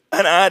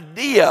an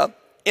idea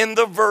in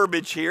the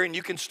verbiage here, and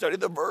you can study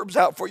the verbs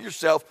out for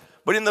yourself,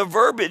 but in the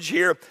verbiage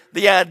here,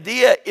 the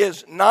idea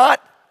is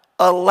not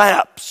a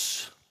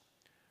lapse,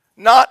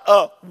 not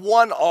a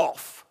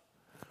one-off,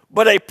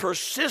 but a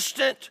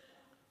persistent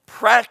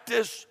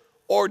practice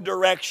or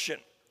direction.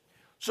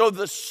 So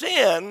the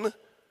sin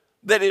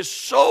that is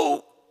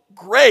so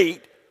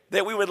great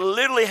that we would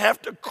literally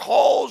have to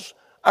cause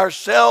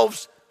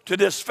ourselves to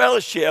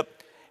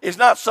disfellowship is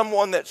not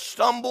someone that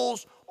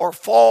stumbles or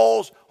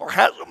falls or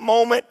has a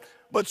moment,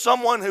 but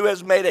someone who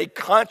has made a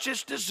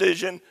conscious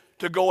decision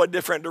to go a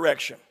different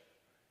direction.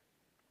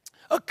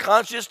 A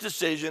conscious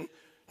decision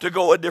to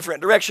go a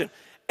different direction.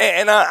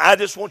 And I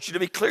just want you to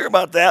be clear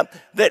about that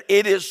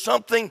it is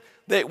something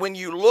that when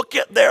you look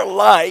at their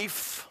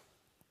life,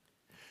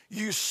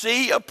 you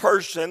see a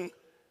person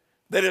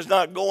that is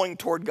not going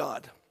toward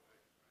God,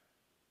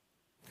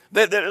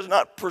 that is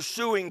not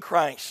pursuing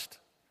Christ,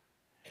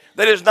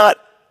 that is not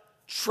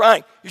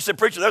trying. You said,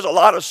 preacher, there's a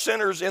lot of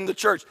sinners in the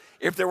church.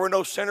 If there were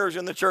no sinners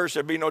in the church,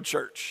 there'd be no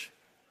church.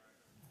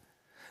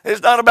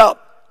 It's not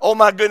about, oh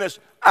my goodness,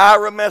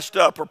 Ira messed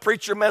up, or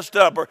preacher messed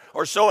up,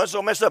 or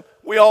so-and-so messed up.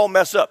 We all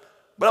mess up.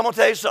 But I'm going to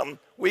tell you something.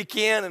 Week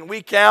in and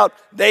week out,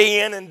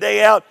 day in and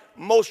day out,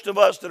 most of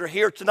us that are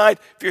here tonight,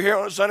 if you're here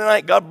on a Sunday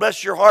night, God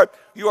bless your heart.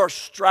 You are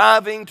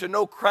striving to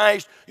know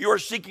Christ. You are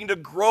seeking to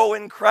grow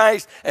in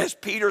Christ. As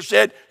Peter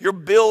said, you're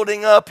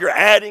building up, you're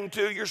adding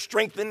to, you're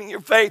strengthening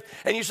your faith.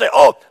 And you say,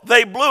 oh,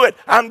 they blew it.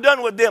 I'm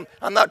done with them.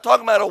 I'm not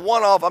talking about a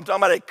one-off. I'm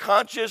talking about a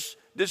conscious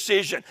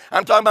decision.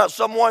 I'm talking about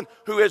someone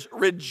who has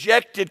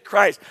rejected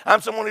Christ.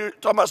 Talking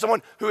about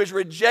someone who has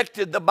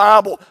rejected the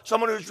Bible,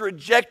 someone who's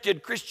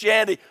rejected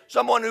Christianity,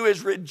 someone who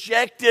has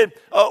rejected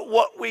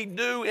what we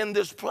do in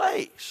this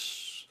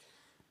place.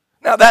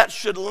 Now that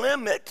should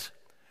limit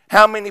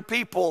how many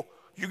people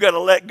you got to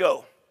let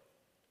go.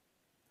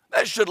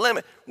 That should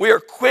limit. We are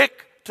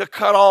quick to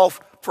cut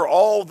off for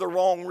all the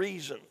wrong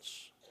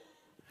reasons.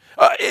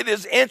 It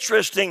is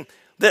interesting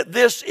that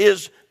this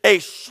is a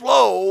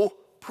slow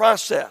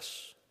process.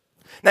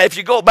 Now, if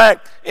you go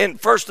back in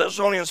 1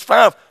 Thessalonians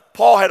 5,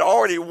 Paul had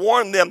already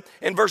warned them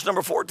in verse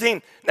number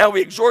 14. Now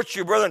we exhort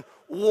you, brethren,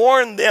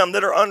 warn them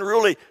that are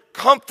unruly,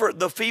 comfort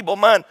the feeble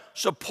mind,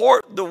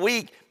 support the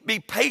weak, be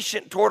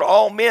patient toward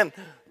all men.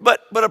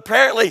 But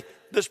apparently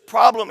this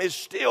problem is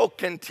still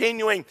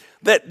continuing,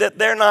 that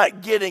they're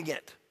not getting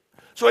it.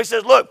 So he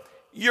says, look,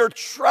 you're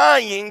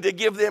trying to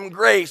give them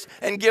grace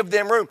and give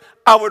them room.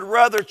 I would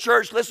rather,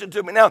 church, listen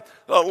to me now,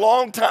 a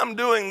long time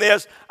doing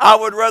this, I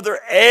would rather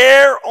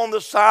err on the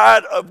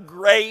side of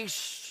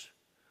grace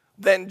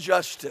than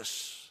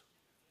justice.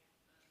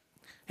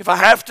 If I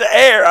have to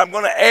err, I'm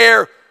going to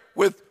err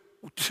with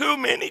too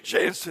many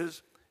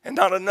chances and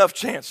not enough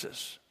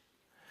chances.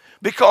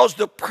 Because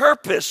the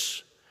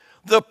purpose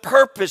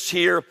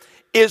here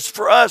is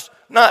for us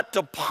not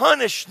to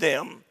punish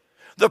them.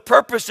 The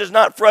purpose is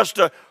not for us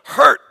to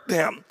hurt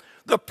them.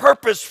 The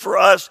purpose for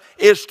us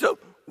is to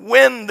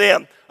win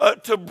them,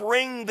 to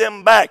bring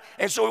them back.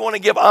 And so we want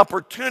to give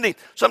opportunity.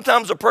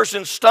 Sometimes a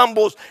person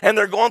stumbles and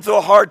they're going through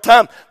a hard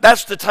time.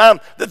 That's the time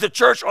that the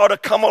church ought to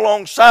come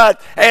alongside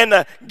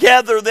and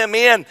gather them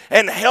in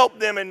and help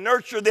them and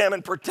nurture them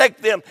and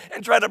protect them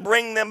and try to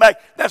bring them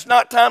back. That's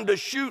not time to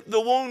shoot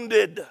the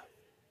wounded.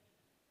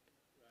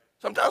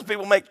 Sometimes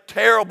people make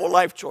terrible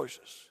life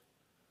choices.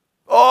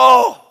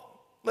 Oh,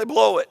 they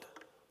blow it.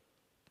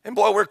 And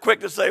boy, we're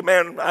quick to say,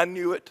 man, I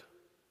knew it.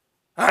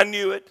 I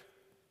knew it.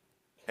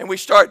 And we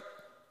start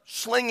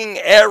slinging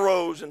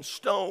arrows and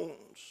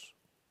stones.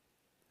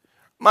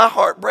 My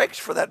heart breaks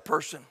for that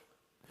person.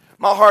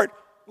 My heart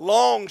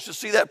longs to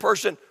see that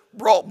person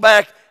brought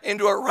back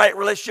into a right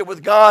relationship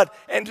with God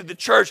and to the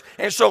church.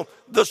 And so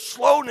the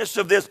slowness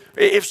of this,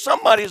 if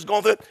somebody is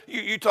going through it,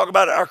 you talk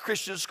about our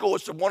Christian school,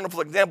 it's a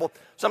wonderful example.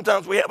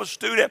 Sometimes we have a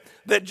student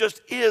that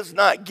just is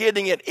not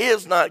getting it,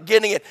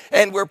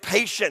 and we're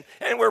patient,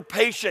 and we're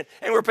patient,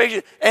 and we're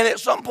patient. And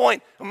at some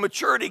point,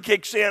 maturity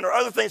kicks in or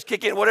other things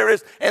kick in, whatever it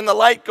is, and the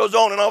light goes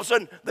on, and all of a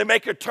sudden they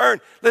make a turn.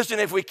 Listen,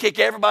 if we kick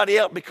everybody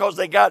out because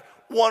they got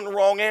one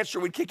wrong answer,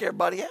 we'd kick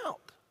everybody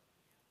out.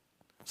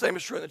 Same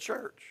is true in the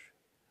church.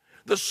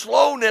 The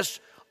slowness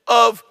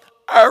of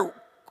our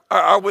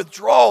our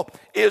withdrawal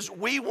is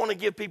we want to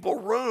give people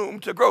room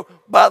to grow.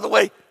 By the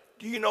way,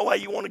 do you know why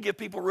you want to give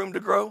people room to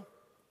grow?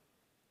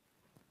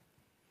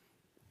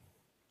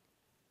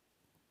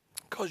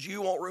 Because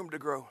you want room to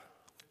grow.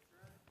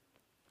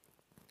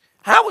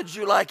 How would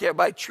you like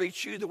everybody to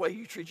treat you the way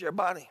you treat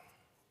everybody?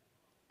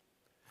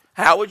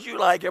 How would you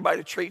like everybody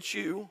to treat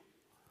you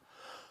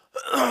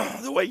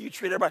the way you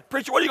treat everybody?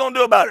 Preacher, what are you going to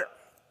do about it?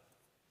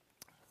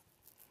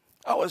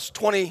 I was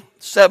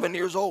 26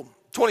 years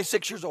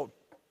old.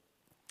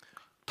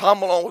 Tom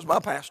Malone was my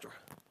pastor.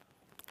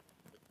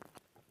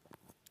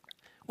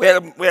 We had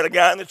a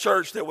guy in the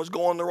church that was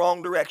going the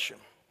wrong direction.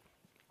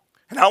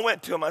 And I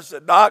went to him. I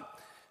said, Doc,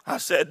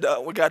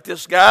 we got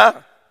this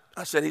guy.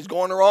 I said, he's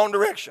going the wrong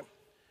direction.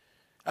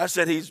 I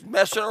said, he's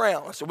messing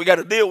around. I said, we got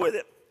to deal with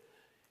it.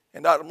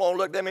 And Dr. Malone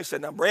looked at me and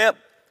said, now, Brent,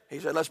 he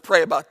said, let's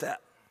pray about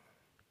that.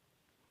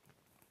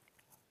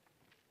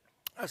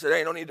 I said,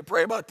 ain't no need to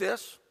pray about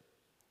this.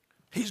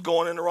 He's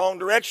going in the wrong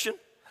direction.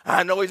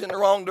 I know he's in the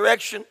wrong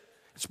direction.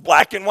 It's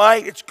black and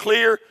white. It's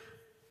clear.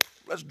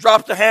 Let's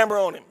drop the hammer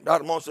on him.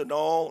 Dr. Malone said,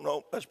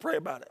 no, let's pray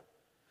about it.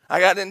 I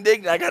got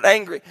indignant. I got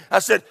angry. I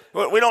said,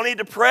 we don't need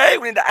to pray.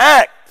 We need to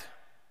act.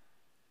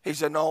 He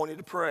said, no, we need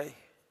to pray.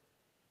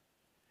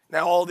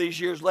 Now, all these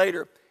years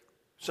later,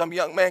 some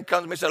young man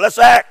comes to me and says, let's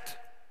act.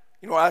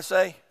 You know what I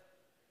say?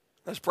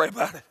 Let's pray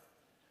about it.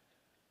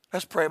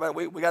 Let's pray about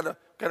it. We got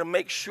to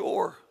make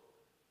sure.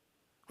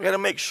 We got to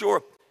make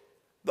sure.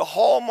 The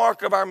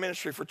hallmark of our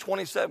ministry for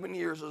 27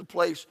 years is a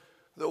place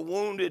the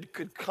wounded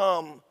could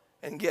come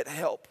and get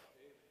help.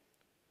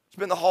 It's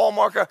been the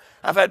hallmark.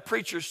 I've had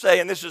preachers say,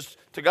 and this is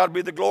to God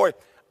be the glory,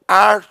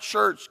 our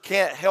church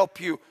can't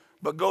help you,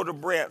 but go to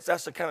Brent's.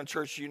 That's the kind of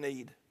church you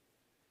need.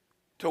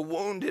 To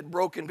wounded,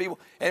 broken people.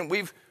 And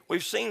we've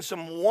seen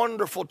some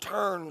wonderful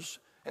turns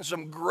and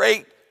some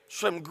great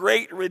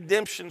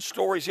redemption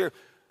stories here.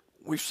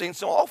 We've seen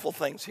some awful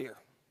things here.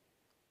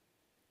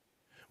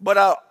 But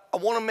I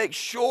want to make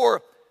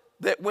sure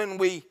that when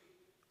we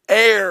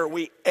err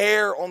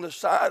on the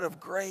side of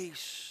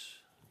grace.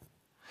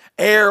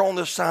 Err on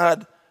the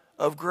side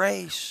of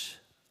grace.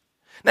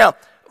 Now,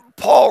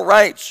 Paul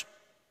writes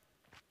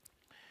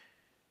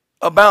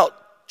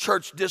about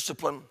church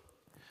discipline.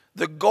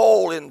 The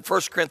goal in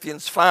 1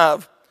 Corinthians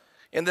 5,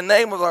 in the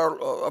name of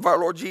our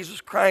Lord Jesus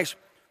Christ,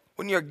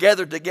 when you're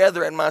gathered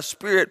together in my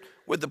spirit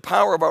with the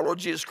power of our Lord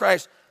Jesus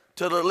Christ,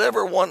 to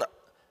deliver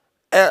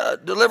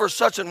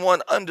such an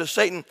one unto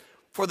Satan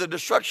for the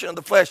destruction of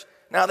the flesh.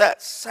 Now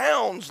that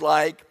sounds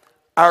like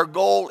our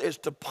goal is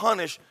to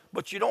punish,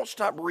 but you don't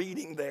stop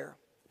reading there.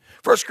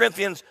 1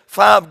 Corinthians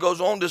 5 goes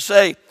on to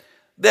say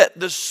that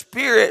the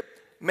spirit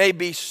may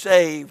be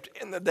saved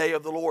in the day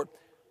of the Lord.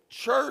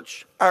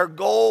 Church, our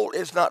goal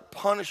is not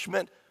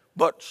punishment,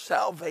 but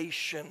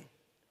salvation,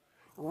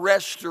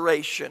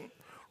 restoration,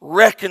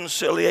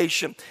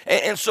 reconciliation.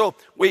 And so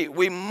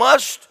we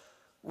must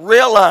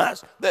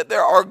realize that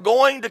there are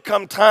going to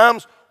come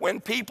times when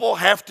people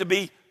have to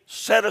be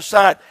set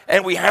aside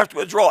and we have to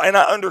withdraw. And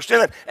I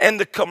understand that. And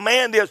the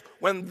command is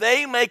when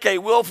they make a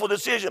willful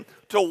decision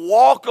to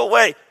walk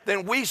away,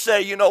 then we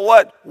say, you know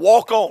what?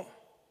 Walk on.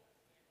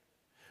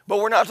 But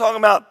we're not talking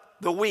about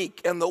the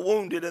weak and the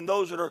wounded and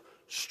those that are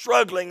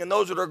struggling and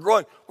those that are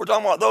growing. We're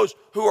talking about those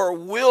who are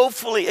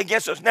willfully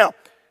against us. Now,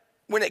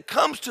 when it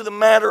comes to the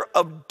matter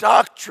of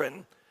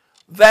doctrine,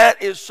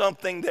 that is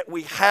something that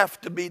we have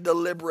to be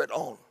deliberate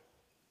on.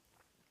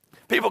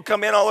 People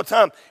come in all the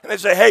time and they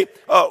say, hey,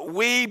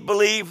 we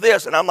believe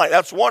this. And I'm like,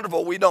 that's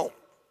wonderful. We don't.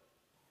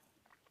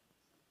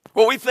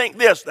 Well, we think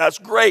this. That's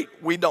great.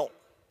 We don't.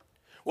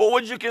 Well,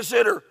 would you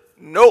consider?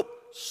 Nope.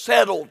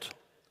 Settled.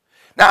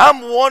 Now,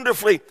 I'm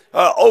wonderfully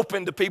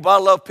open to people. I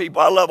love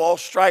people. I love all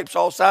stripes,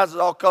 all sizes,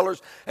 all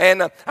colors.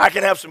 And I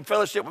can have some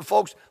fellowship with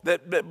folks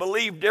that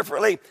believe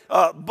differently.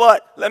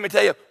 But let me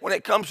tell you, when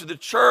it comes to the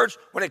church,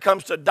 when it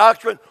comes to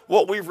doctrine,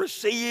 what we've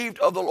received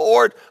of the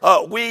Lord,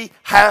 we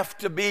have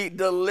to be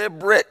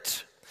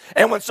deliberate.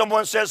 And when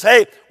someone says,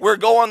 hey, we're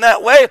going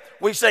that way,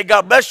 we say,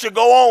 God bless you,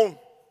 go on.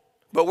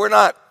 But we're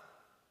not.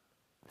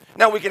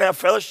 Now, we can have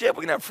fellowship,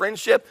 we can have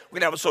friendship, we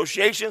can have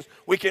associations,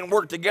 we can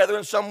work together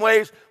in some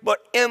ways,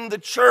 but in the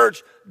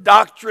church,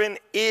 doctrine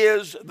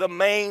is the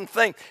main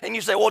thing. And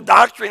you say, well,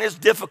 doctrine is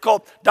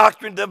difficult,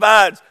 doctrine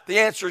divides. The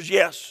answer is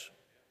yes.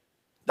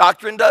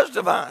 Doctrine does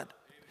divide.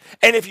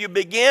 And if you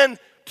begin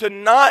to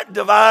not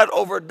divide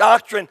over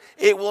doctrine,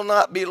 it will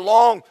not be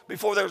long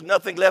before there's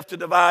nothing left to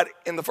divide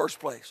in the first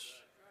place.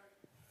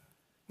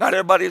 Not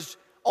everybody's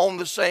on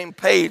the same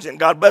page, and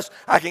God bless,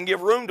 I can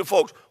give room to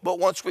folks, but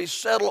once we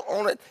settle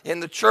on it in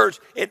the church,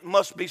 it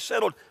must be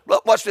settled.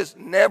 But watch this,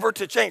 never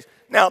to change.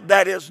 Now,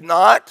 that is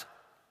not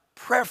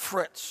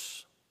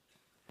preference.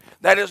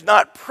 That is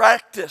not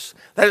practice.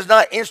 That is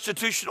not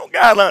institutional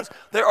guidelines.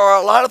 There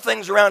are a lot of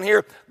things around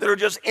here that are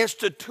just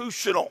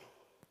institutional.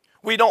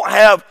 We don't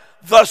have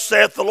thus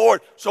saith the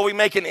Lord, so we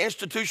make an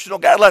institutional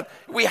guideline.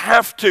 We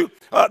have to.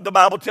 The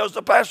Bible tells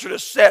the pastor to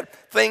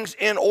set things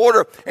in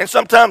order. And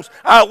sometimes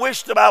I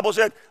wish the Bible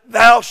said,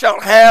 thou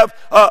shalt have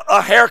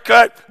a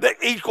haircut that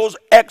equals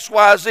X,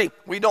 Y, Z.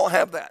 We don't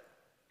have that.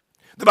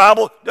 The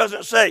Bible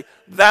doesn't say,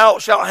 thou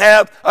shalt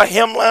have a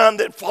hemline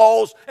that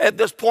falls at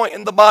this point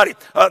in the body.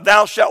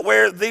 Thou shalt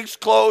wear these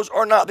clothes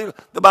or not these.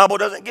 The Bible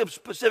doesn't give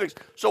specifics.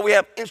 So we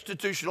have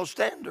institutional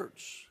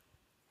standards.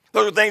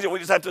 Those are things that we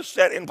just have to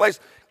set in place.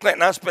 Clint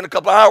and I spent a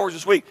couple of hours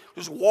this week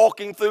just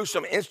walking through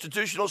some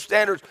institutional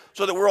standards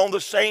so that we're on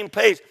the same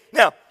page.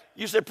 Now,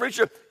 you said,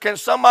 preacher, can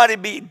somebody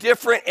be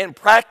different in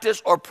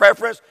practice or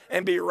preference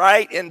and be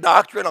right in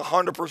doctrine?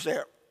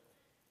 100%.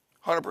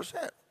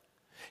 100%.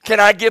 Can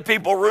I give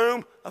people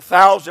room?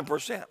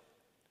 1,000%.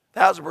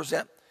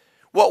 1,000%.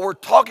 What we're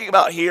talking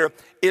about here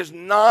is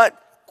not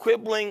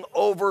quibbling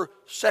over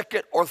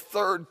second or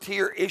third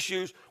tier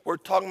issues. We're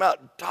talking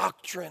about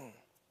doctrine.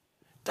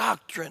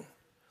 Doctrine.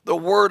 The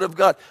Word of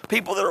God.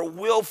 People that are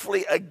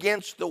willfully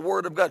against the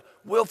Word of God.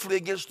 Willfully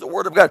against the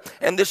Word of God.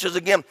 And this is,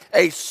 again,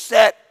 a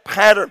set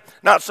pattern.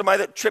 Not somebody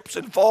that trips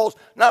and falls.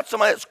 Not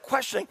somebody that's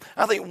questioning.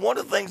 I think one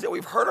of the things that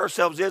we've hurt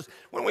ourselves is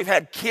when we've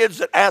had kids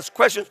that ask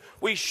questions,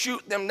 we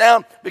shoot them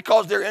down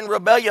because they're in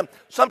rebellion.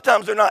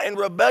 Sometimes they're not in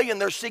rebellion.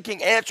 They're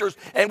seeking answers.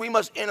 And we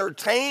must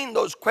entertain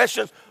those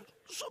questions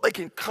so they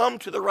can come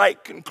to the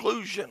right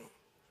conclusion.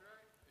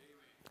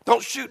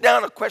 Don't shoot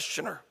down a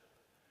questioner.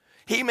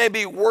 He may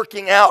be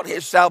working out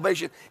his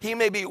salvation. He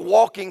may be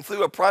walking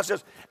through a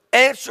process.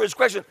 Answer his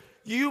question.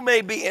 You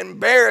may be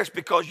embarrassed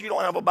because you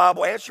don't have a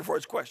Bible answer for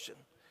his question.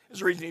 It's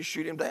the reason you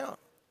shoot him down.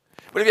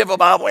 But if you have a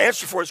Bible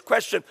answer for his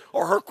question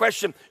or her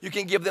question, you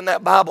can give them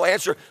that Bible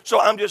answer. So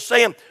I'm just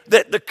saying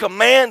that the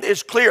command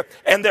is clear.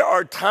 And there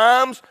are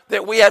times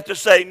that we have to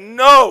say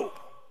no.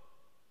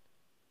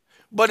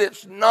 But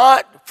it's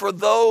not for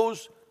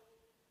those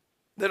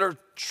that are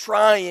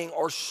trying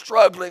or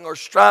struggling or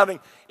striving.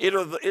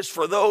 It's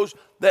for those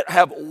that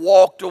have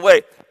walked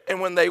away. And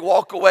when they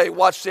walk away,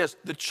 watch this.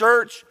 The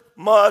church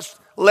must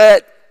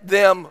let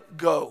them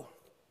go.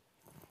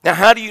 Now,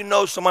 how do you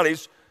know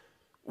somebody's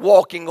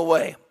walking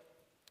away?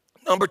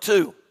 Number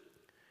two,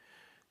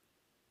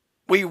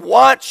 we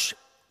watch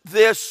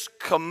this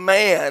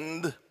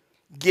command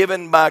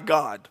given by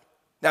God.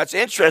 Now, it's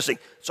interesting.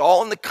 It's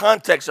all in the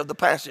context of the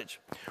passage.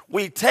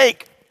 We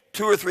take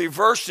 2 or 3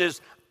 verses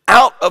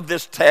out of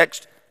this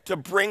text to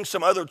bring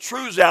some other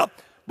truths out.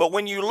 But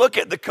when you look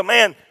at the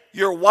command,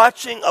 you're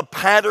watching a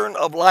pattern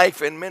of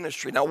life and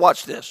ministry. Now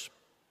watch this.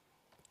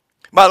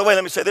 By the way,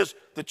 let me say this.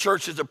 The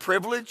church is a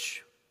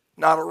privilege,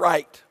 not a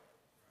right.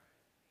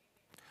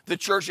 The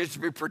church is to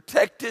be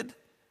protected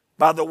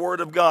by the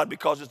Word of God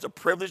because it's a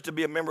privilege to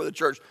be a member of the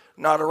church,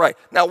 not a right.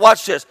 Now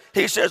watch this.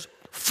 He says,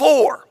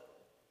 for,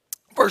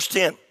 verse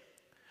 10.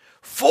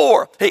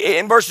 For,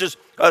 in verses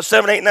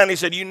 7, 8, 9, he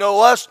said, you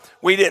know us.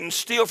 We didn't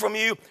steal from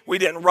you. We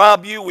didn't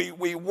rob you.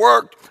 We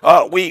worked.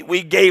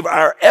 We gave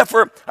our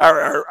effort,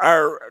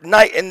 our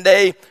night and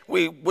day.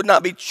 We would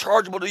not be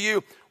chargeable to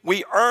you.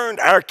 We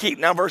earned our keep.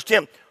 Now, verse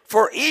 10.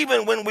 For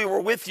even when we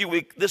were with you,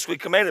 we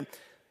commanded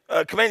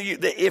you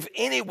that if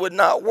any would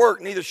not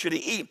work, neither should he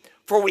eat.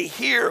 For we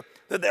hear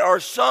that there are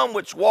some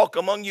which walk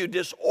among you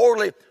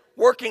disorderly,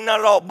 working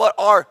not at all, but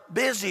are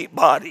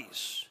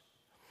busybodies.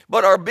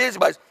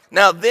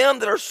 Now them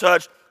that are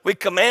such, we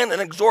command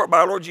and exhort by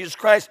our Lord Jesus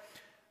Christ,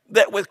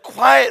 that with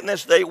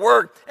quietness they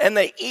work, and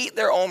they eat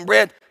their own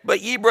bread.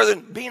 But ye,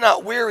 brethren, be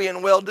not weary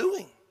in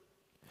well-doing.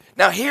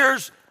 Now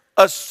here's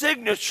a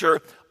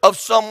signature of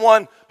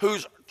someone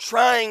who's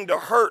trying to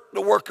hurt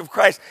the work of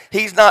Christ.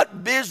 He's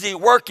not busy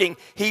working,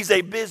 he's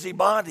a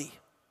busybody.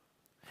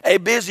 A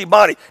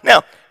busybody.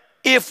 Now,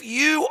 if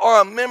you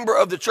are a member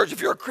of the church,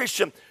 if you're a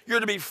Christian, you're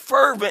to be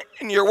fervent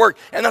in your work.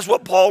 And that's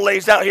what Paul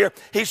lays out here.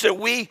 He said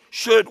we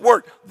should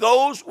work.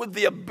 Those with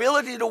the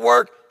ability to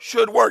work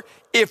should work.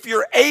 If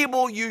you're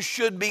able, you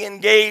should be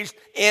engaged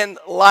in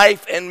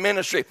life and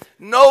ministry.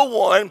 No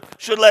one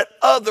should let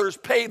others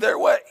pay their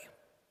way.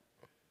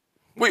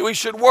 We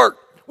should work.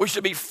 We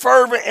should be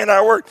fervent in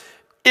our work.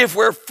 If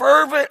we're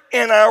fervent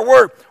in our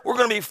work, we're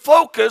going to be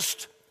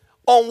focused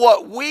on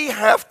what we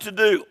have to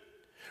do.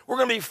 We're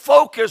going to be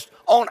focused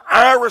on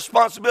our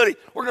responsibility.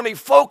 We're going to be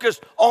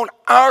focused on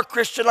our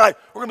Christian life.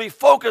 We're going to be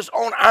focused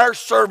on our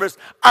service,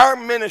 our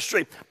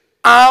ministry,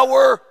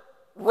 our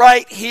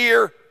right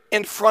here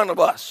in front of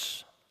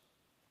us.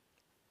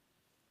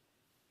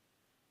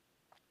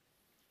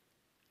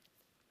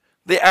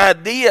 The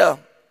idea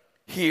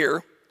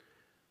here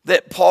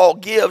that Paul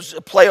gives,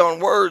 a play on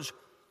words,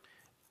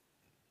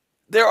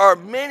 there are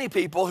many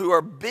people who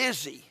are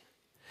busy,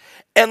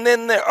 and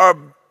then there are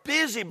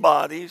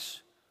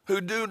busybodies who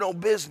do no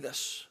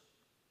business.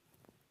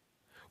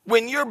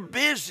 When you're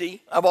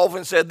busy, I've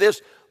often said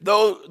this,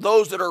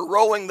 those that are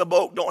rowing the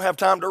boat don't have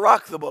time to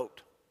rock the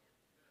boat.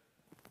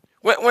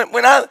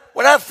 When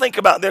I think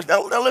about this,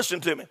 now listen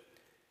to me.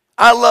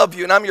 I love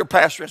you and I'm your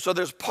pastor, and so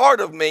there's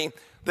part of me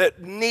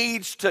that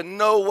needs to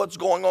know what's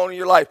going on in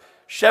your life.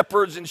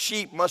 Shepherds and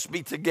sheep must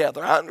be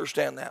together. I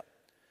understand that.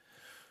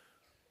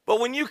 But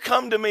when you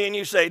come to me and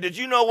you say, did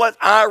you know what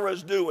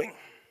Ira's doing?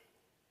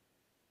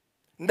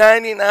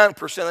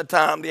 99% of the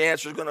time, the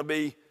answer is going to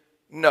be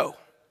no.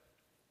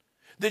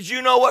 Did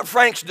you know what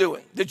Frank's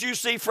doing? Did you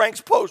see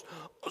Frank's post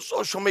on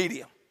social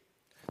media?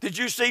 Did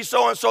you see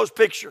so-and-so's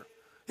picture?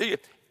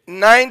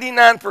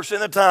 99% of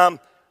the time,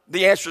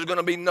 the answer is going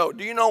to be no.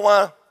 Do you know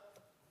why?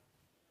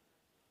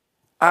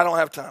 I don't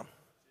have time.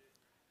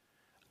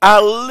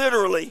 I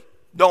literally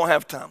don't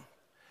have time.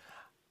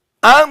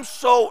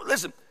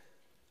 Listen,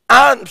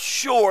 I'm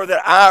sure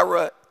that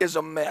Ira is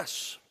a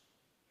mess.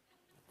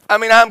 I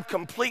mean, I'm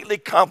completely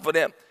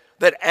confident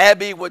that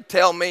Abby would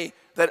tell me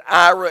that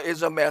Ira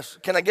is a mess.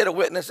 Can I get a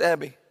witness,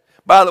 Abby?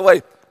 By the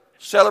way,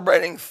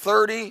 celebrating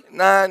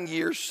 39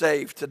 years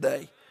saved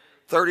today.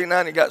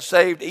 39, he got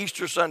saved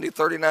Easter Sunday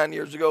 39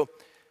 years ago.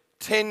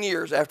 10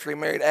 years after he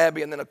married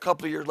Abby, and then a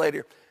couple of years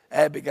later,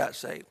 Abby got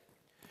saved.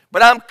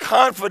 But I'm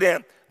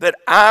confident that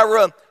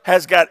Ira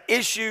has got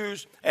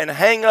issues and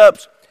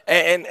hang-ups.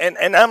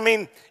 And I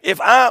mean,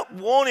 if I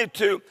wanted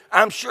to,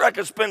 I'm sure I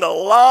could spend a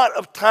lot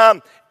of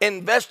time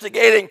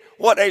investigating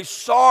what a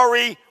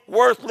sorry,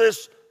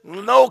 worthless,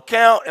 no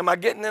count, am I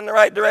getting in the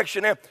right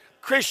direction there,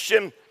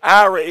 Christian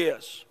Ira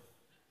is.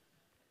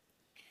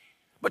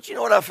 But you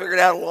know what I figured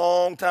out a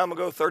long time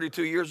ago,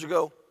 32 years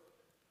ago?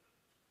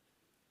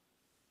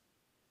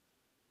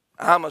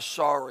 I'm a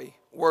sorry,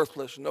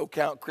 worthless, no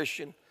count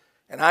Christian,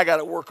 and I got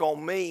to work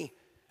on me,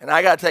 and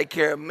I got to take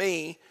care of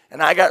me,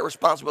 and I got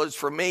responsibilities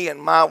for me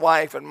and my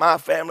wife and my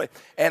family,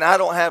 and I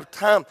don't have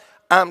time.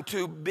 I'm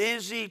too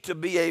busy to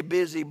be a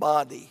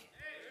busybody.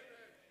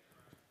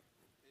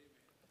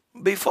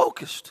 Be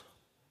focused.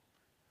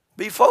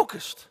 Be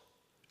focused.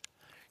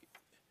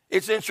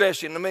 It's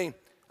interesting to me.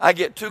 I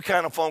get two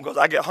kinds of phone calls.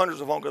 I get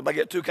hundreds of phone calls, but I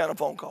get two kinds of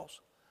phone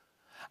calls.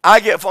 I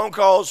get phone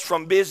calls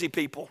from busy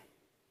people,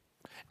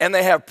 and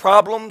they have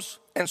problems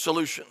and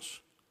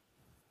solutions.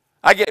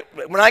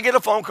 When I get a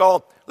phone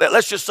call,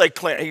 let's just say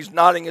Clint, he's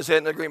nodding his head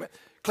in agreement.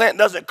 Clint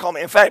doesn't call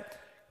me. In fact,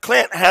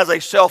 Clint has a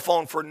cell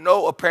phone for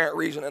no apparent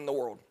reason in the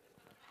world.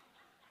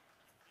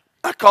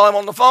 I call him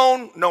on the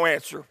phone, no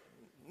answer.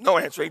 No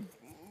answer,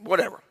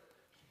 whatever.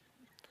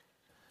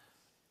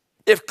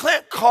 If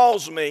Clint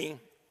calls me,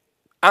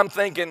 I'm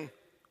thinking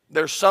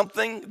there's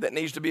something that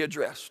needs to be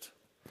addressed,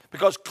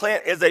 because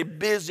Clint is a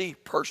busy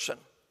person.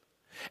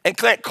 And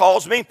Clint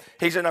calls me.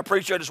 He said, "I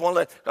preacher, I just want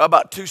to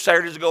about 2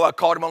 Saturdays ago, I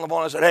called him on the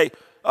phone. I said, hey,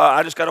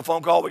 I just got a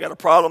phone call. We got a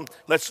problem.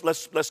 Let's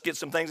get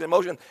some things in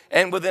motion."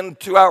 And within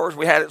 2 hours,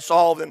 we had it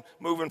solved and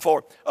moving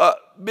forward.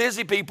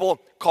 Busy people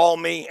call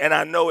me, and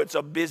I know it's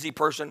a busy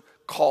person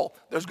call.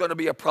 There's going to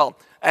be a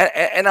problem.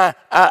 And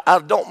I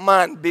don't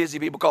mind busy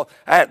people call.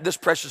 This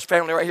precious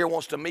family right here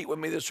wants to meet with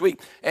me this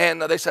week.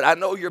 And they said, "I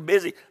know you're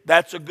busy."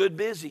 That's a good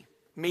busy.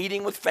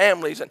 Meeting with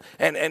families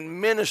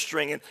and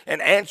ministering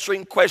and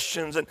answering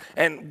questions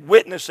and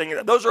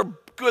witnessing. Those are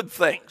good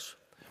things.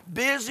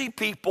 Busy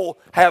people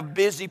have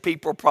busy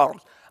people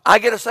problems. I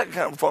get a second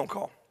kind of phone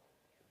call.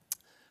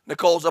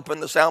 Nicole's up in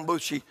the sound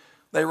booth.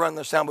 They run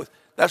the sound booth.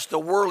 That's the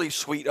Whirly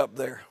Suite up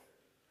there.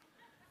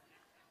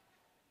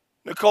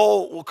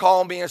 Nicole will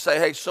call me and say,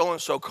 "Hey,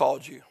 so-and-so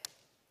called you."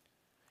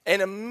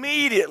 And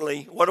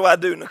immediately, what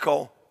do,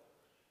 Nicole?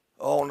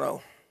 Oh,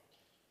 no.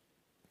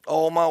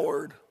 Oh, my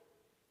word.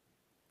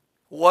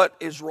 What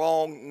is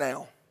wrong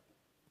now?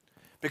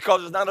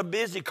 Because it's not a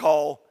busy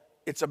call,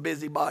 it's a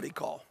busybody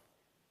call.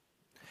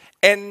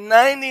 And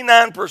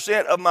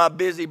 99% of my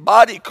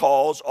busybody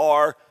calls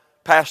are,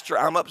 "Pastor,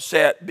 I'm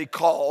upset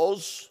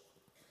because,"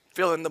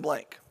 fill in the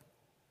blank.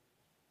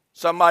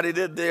 Somebody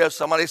did this,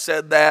 somebody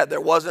said that,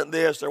 there wasn't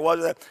this, there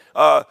wasn't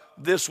that,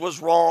 this was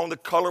wrong, the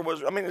color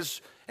was,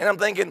 and I'm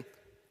thinking,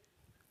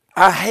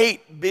 I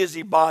hate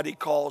busybody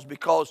calls,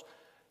 because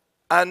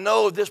I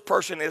know this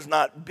person is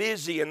not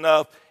busy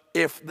enough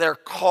if they're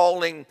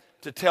calling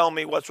to tell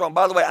me what's wrong.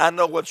 By the way, I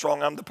know what's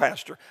wrong. I'm the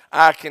pastor.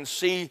 I can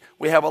see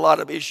we have a lot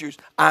of issues.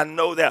 I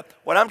know that.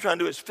 What I'm trying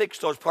to do is fix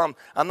those problems.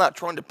 I'm not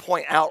trying to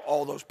point out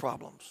all those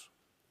problems.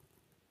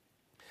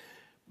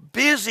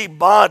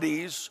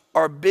 Busybodies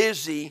are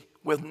busy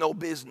with no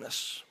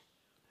business.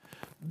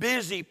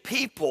 Busy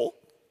people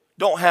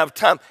don't have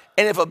time.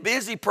 And if a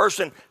busy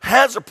person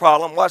has a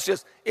problem, watch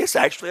this, it's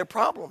actually a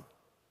problem.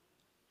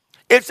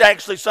 It's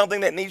actually something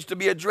that needs to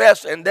be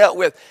addressed and dealt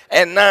with.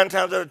 And 9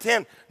 times out of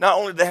 10, not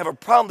only do they have a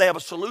problem, they have a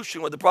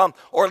solution with the problem,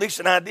 or at least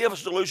an idea of a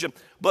solution.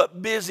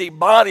 But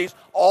busybodies,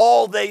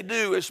 all they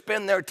do is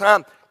spend their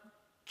time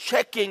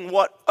checking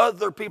what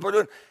other people are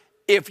doing.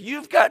 If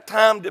you've got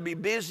time to be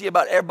busy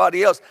about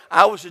everybody else,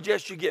 I would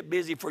suggest you get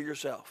busy for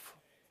yourself.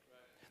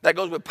 That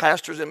goes with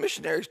pastors and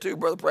missionaries too,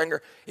 Brother Pranger.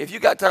 If you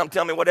got time to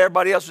tell me what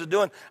everybody else is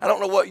doing, I don't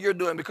know what you're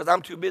doing, because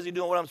I'm too busy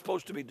doing what I'm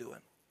supposed to be doing.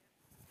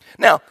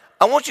 Now,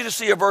 I want you to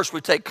see a verse we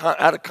take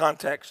out of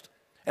context.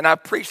 And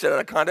I've preached it out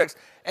of context,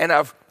 and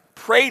I've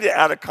prayed it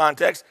out of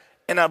context,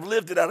 and I've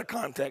lived it out of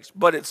context.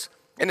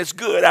 It's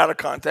good out of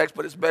context,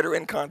 but it's better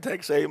in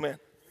context. Amen.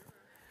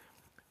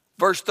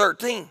 Verse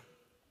 13.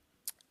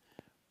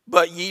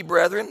 "But ye,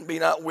 brethren, be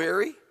not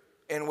weary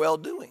in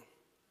well-doing."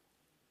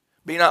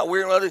 Be not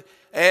weary in well-doing.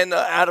 And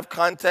out of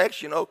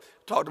context,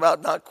 talked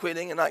about not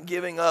quitting and not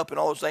giving up and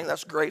all those things.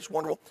 That's great. It's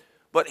wonderful.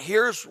 But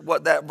here's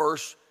what that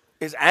verse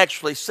is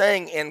actually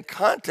saying in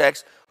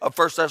context of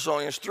 1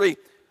 Thessalonians 3.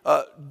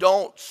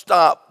 Don't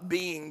stop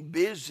being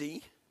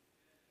busy.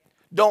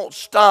 Don't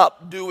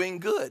stop doing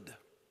good.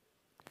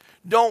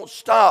 Don't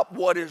stop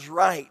what is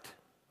right.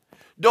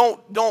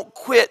 Don't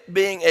quit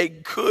being a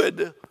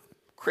good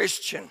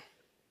Christian.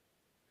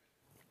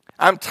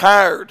 I'm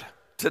tired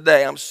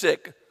today. I'm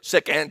sick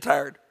and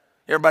tired.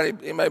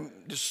 Everybody may be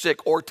just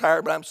sick or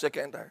tired, but I'm sick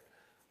and tired.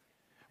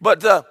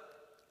 But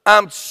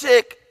I'm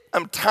sick,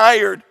 I'm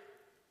tired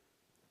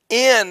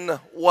in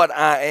what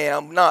I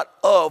am, not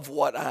of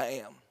what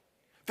I am.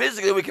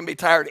 Physically, we can be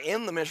tired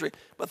in the ministry,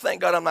 but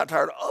thank God I'm not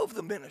tired of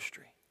the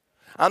ministry.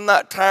 I'm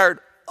not tired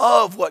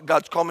of what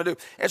God's called me to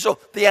do. And so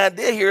the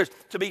idea here is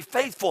to be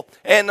faithful.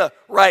 And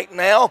right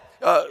now,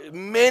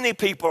 many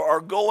people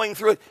are going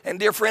through it. And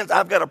dear friends,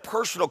 I've got a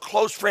personal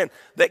close friend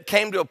that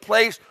came to a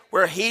place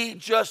where he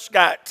just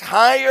got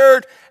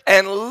tired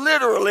and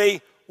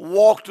literally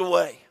walked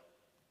away.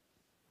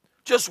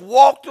 Just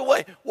walked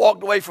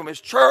away from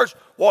his church,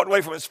 walked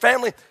away from his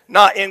family,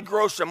 not in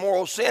gross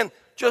immoral sin,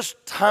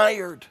 just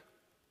tired.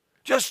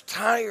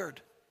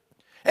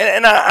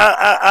 And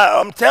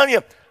I'm telling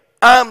you,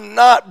 I'm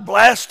not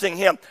blasting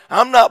him.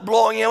 I'm not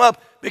blowing him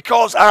up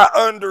because I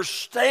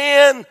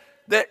understand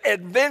that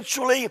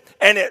eventually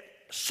and at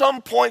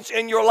some points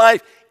in your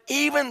life,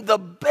 even the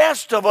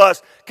best of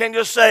us can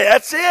just say,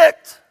 that's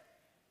it.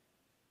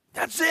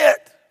 That's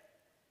it.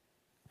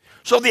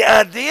 So the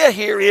idea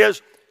here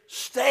is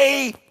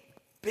stay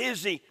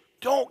busy.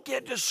 Don't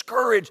get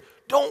discouraged.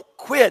 Don't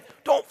quit.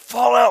 Don't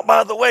fall out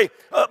by the way.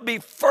 Be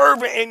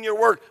fervent in your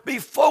work. Be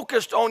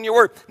focused on your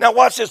work. Now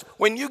watch this.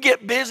 When you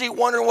get busy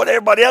wondering what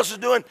everybody else is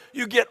doing,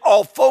 you get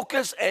all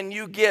focused and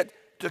you get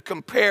to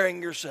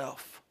comparing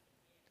yourself.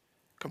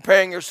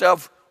 Comparing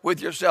yourself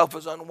with yourself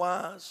is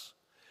unwise.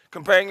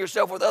 Comparing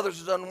yourself with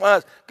others is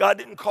unwise. God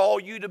didn't call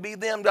you to be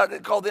them. God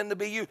didn't call them to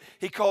be you.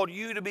 He called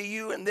you to be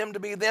you and them to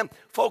be them.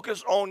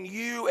 Focus on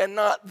you and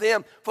not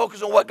them.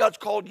 Focus on what God's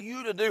called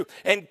you to do.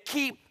 And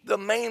keep the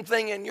main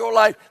thing in your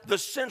life, the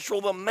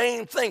central, the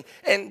main thing.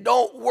 And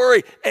don't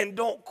worry and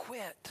don't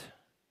quit.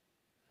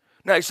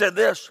 Now he said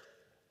this.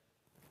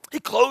 He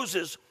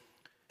closes.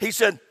 He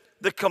said,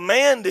 the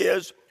command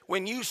is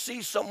when you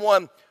see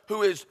someone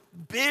who is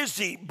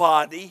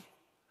busybody,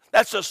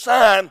 that's a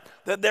sign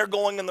that they're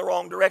going in the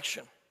wrong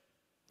direction.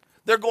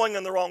 They're going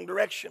in the wrong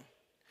direction.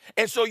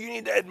 And so you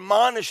need to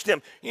admonish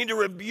them. You need to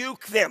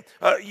rebuke them.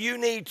 You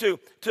need to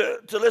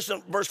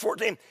listen. Verse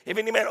 14, if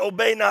any man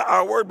obey not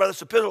our word by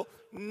this epistle,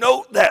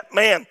 note that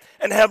man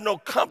and have no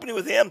company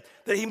with him,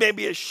 that he may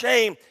be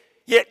ashamed.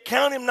 Yet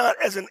count him not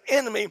as an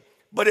enemy,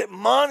 but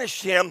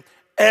admonish him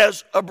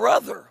as a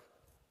brother.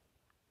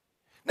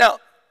 Now,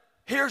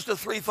 here's the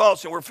three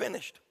thoughts and we're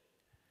finished.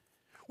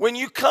 When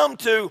you come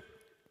to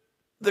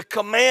the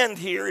command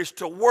here is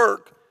to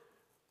work.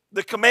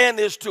 The command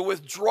is to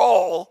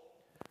withdraw.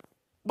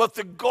 But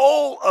the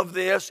goal of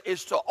this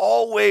is to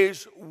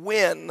always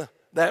win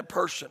that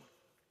person.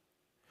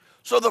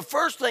 So the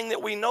first thing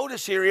that we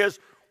notice here is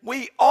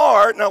we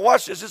are, now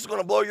watch this is going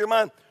to blow your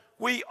mind.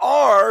 We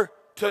are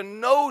to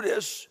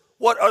notice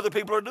what other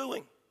people are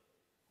doing.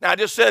 Now I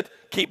just said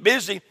keep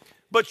busy,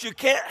 but you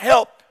can't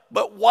help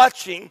but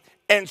watching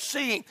and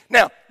seeing.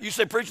 Now, you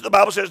say, preacher, the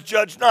Bible says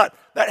judge not.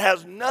 That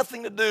has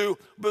nothing to do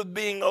with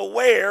being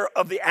aware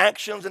of the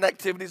actions and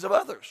activities of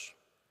others.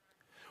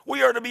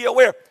 We are to be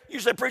aware.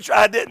 You say, preacher,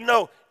 I didn't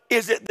know.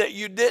 Is it that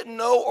you didn't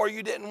know or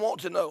you didn't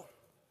want to know?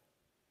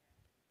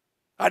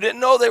 I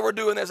didn't know they were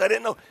doing this. I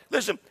didn't know.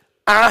 Listen,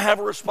 I have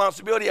a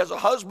responsibility as a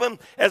husband,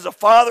 as a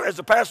father, as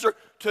a pastor,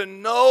 to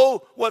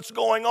know what's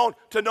going on,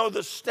 to know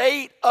the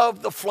state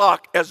of the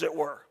flock, as it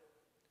were.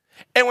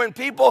 And when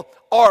people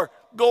are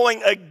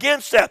going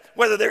against that,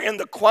 whether they're in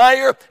the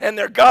choir and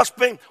they're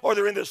gossiping, or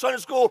they're in the Sunday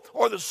school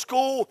or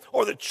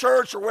the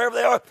church or wherever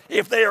they are,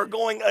 if they are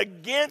going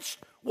against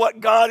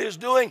what God is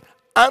doing,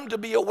 I'm to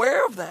be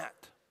aware of that.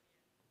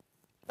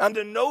 I'm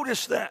to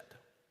notice that.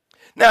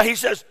 Now he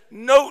says,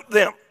 note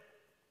them.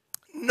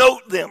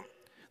 Note them.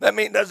 That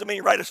doesn't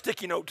mean write a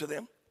sticky note to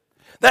them.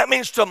 That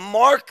means to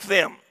mark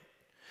them.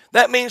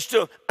 That means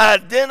to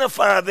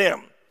identify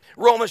them.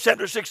 Romans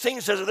chapter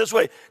 16 says it this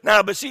way. Now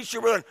I beseech you,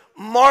 brethren,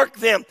 mark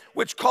them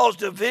which cause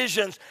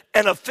divisions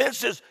and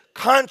offenses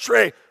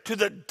contrary to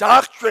the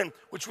doctrine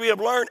which we have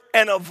learned,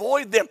 and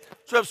avoid them.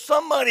 So if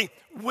somebody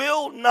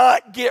will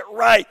not get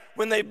right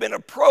when they've been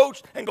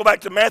approached, and go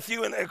back to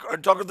Matthew and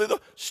talking through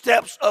the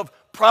steps of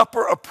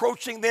proper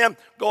approaching them,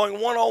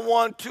 going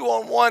one-on-one,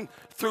 two-on-one,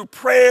 through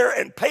prayer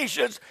and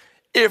patience,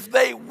 if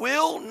they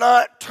will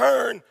not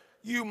turn,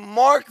 you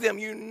mark them,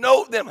 you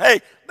note them.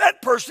 Hey,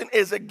 that person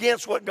is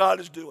against what God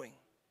is doing.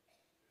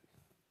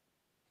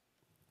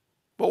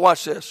 But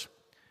watch this.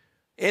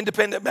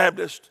 Independent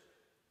Baptists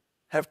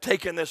have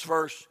taken this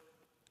verse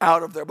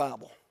out of their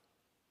Bible,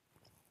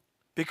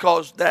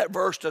 because that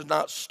verse does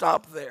not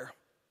stop there.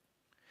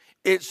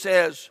 It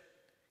says,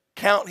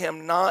 count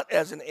him not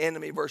as an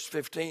enemy, verse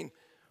 15,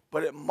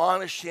 but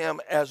admonish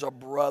him as a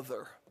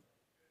brother.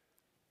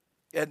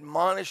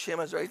 Admonish him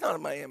as a, he's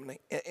not my enemy.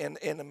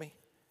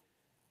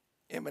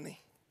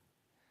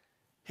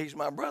 He's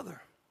my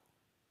brother.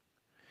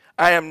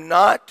 I am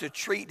not to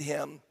treat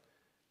him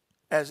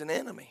as an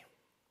enemy.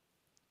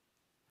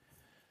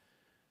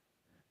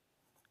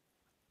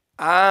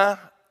 I,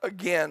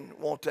 again,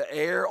 want to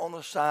err on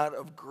the side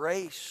of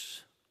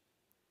grace.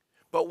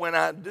 But when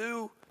I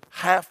do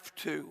have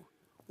to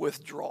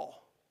withdraw,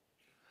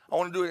 I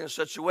want to do it in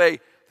such a way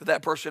that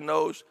that person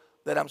knows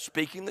that I'm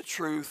speaking the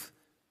truth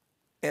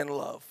in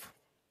love.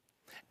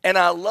 And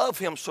I love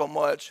him so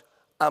much,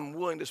 I'm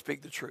willing to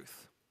speak the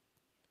truth.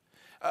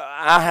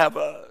 I have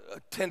a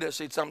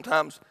tendency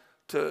sometimes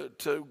to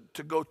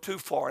go too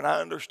far, and I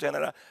understand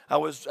that. I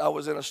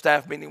was in a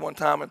staff meeting one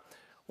time, and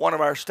one of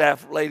our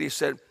staff ladies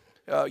said,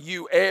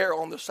 you err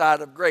on the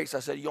side of grace. I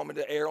said, you want me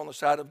to err on the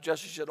side of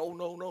justice? She said, oh,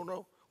 no, no,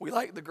 no. We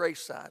like the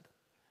grace side.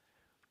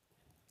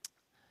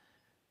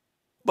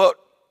 But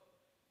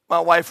my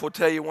wife will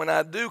tell you, when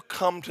I do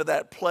come to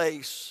that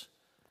place,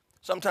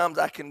 sometimes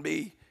I can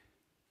be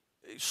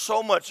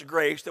so much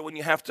grace that when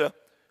you have to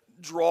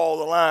draw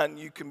the line,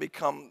 you can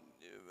become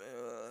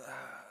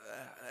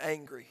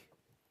angry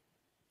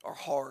or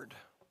hard.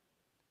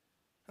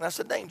 And that's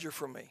a danger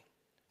for me.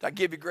 I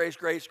give you grace,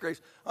 grace,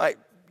 grace. All right,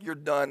 you're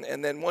done.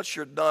 And then once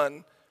you're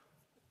done,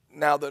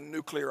 now the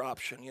nuclear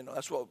option. You know,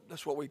 that's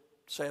what we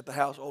say at the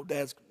house. Oh,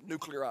 Dad's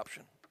nuclear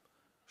option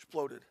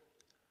exploded.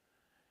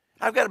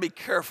 I've got to be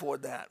careful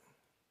with that.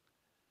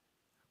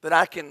 That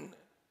I can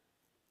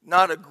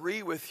not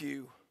agree with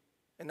you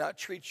and not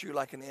treat you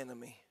like an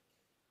enemy.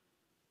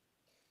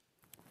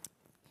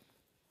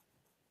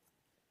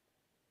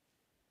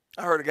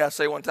 I heard a guy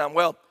say one time,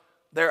 well,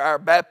 they're our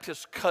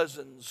Baptist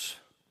cousins.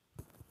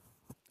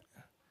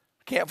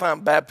 Can't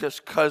find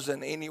Baptist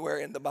cousin anywhere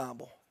in the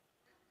Bible.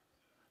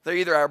 They're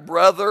either our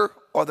brother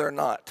or they're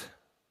not.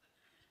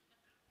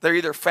 They're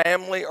either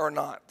family or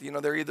not. You know,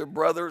 they're either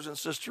brothers and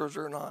sisters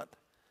or not.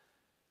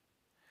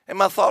 And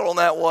my thought on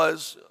that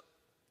was,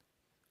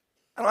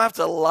 I don't have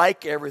to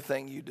like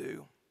everything you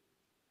do.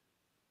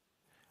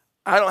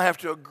 I don't have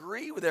to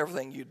agree with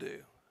everything you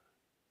do.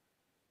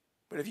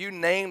 But if you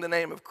name the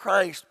name of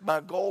Christ,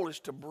 my goal is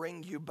to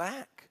bring you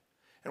back.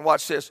 And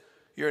watch this.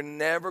 You're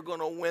never going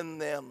to win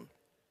them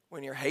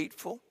when you're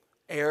hateful,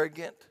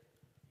 arrogant,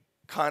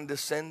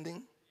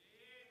 condescending.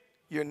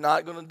 You're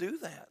not going to do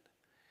that.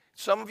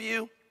 Some of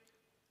you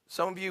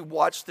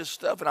watch this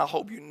stuff, and I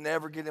hope you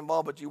never get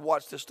involved, but you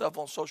watch this stuff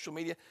on social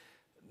media.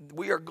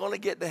 We are going to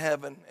get to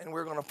heaven, and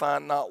we're going to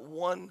find not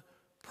one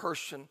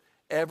person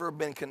ever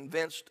been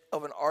convinced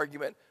of an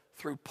argument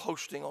through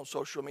posting on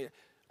social media.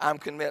 I'm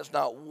convinced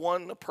not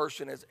one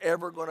person is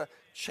ever going to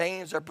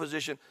change their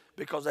position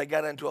because they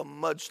got into a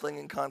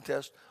mudslinging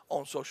contest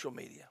on social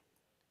media.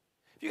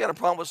 If you got a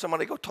problem with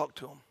somebody, go talk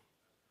to them.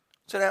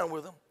 Sit down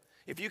with them.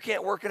 If you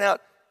can't work it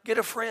out, get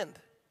a friend.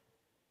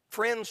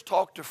 Friends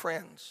talk to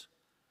friends.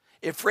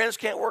 If friends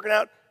can't work it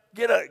out,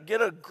 get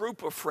a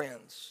group of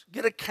friends.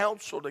 Get a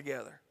council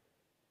together.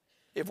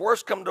 If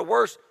worse come to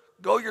worse,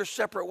 go your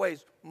separate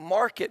ways.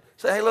 Mark it.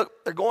 Say, hey, look,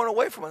 they're going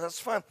away from us. That's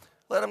fine.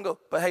 Let them go.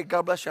 But hey,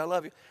 God bless you. I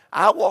love you.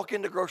 I walk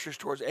into grocery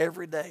stores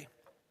every day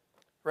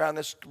around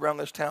this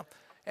town,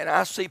 and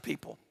I see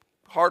people,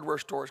 hardware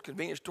stores,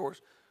 convenience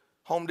stores,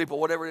 Home Depot,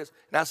 whatever it is,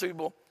 and I see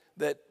people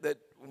that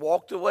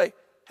walked away.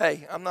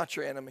 Hey, I'm not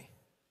your enemy.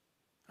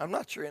 I'm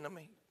not your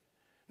enemy.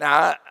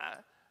 Now,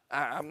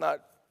 I'm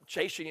not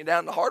chasing you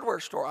down the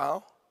hardware store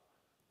aisle,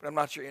 but I'm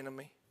not your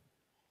enemy.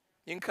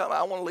 You can come.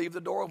 I want to leave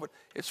the door open.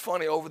 It's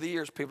funny, over the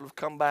years, people have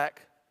come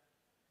back.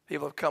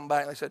 People have come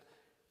back and they said,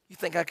 you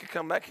think I could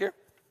come back here?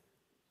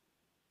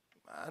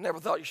 I never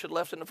thought you should have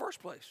left in the first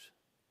place.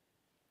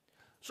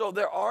 So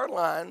there are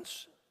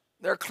lines.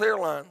 There are clear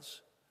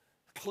lines.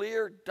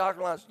 Clear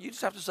doctrine lines. You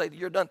just have to say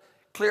you're done.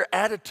 Clear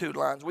attitude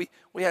lines. We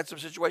had some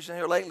situations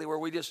here lately where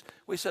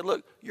we said,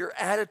 look, your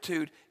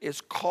attitude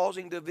is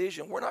causing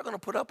division. We're not going to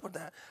put up with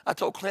that. I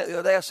told Clint the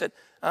other day, I said,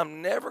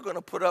 I'm never going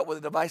to put up with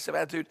a divisive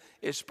attitude,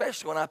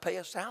 especially when I pay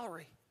a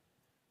salary.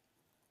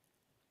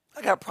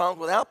 I got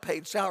problems without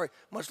paid salary,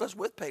 much less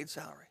with paid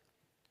salary.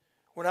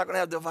 We're not going to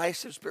have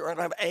divisive spirit. We're not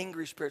going to have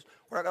angry spirits.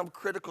 We're not going to have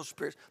critical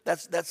spirits.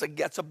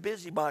 That's a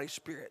busybody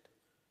spirit.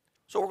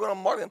 So we're going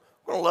to mark them.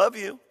 We're going to love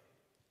you.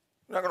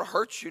 We're not going to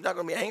hurt you. Not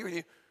going to be angry with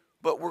you.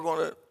 But we're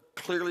going to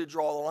clearly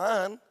draw the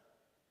line.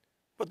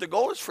 But the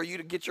goal is for you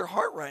to get your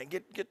heart right,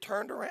 get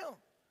turned around,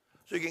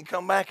 so you can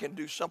come back and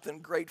do something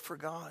great for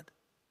God.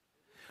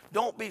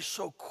 Don't be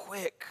so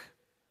quick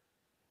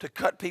to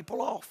cut people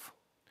off.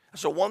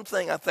 So one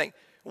thing I think,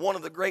 one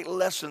of the great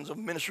lessons of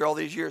ministry all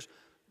these years,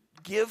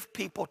 give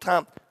people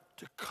time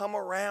to come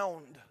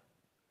around.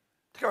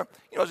 You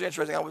know, it's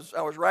interesting. I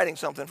was writing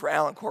something for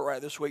Alan Courtwright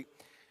this week,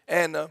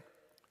 and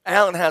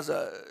Alan has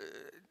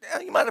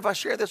you mind if I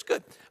share this?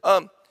 Good.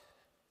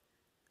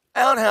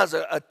 Alan has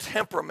a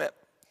temperament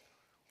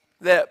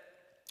that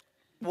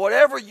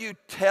whatever you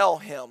tell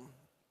him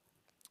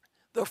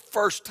the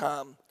first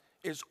time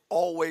is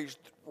always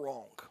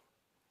wrong.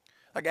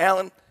 Like,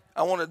 Alan,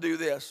 I want to do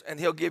this, and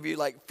he'll give you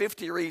like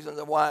 50 reasons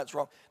of why it's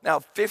wrong. Now,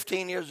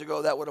 15 years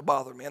ago, that would have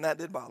bothered me, and that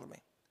did bother me.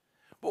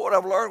 But what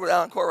I've learned with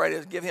Alan Courtwright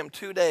is give him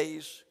 2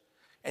 days,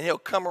 and he'll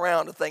come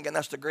around to thinking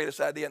that's the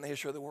greatest idea in the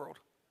history of the world.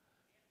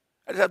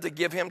 I just have to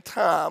give him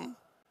time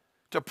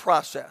to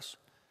process.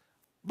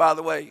 By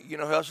the way, you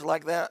know who else is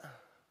like that?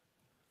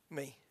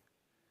 Me.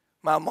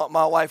 My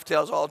wife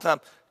tells all the time,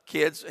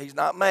 kids, he's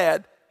not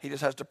mad. He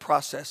just has to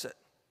process it.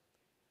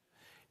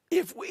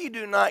 If we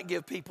do not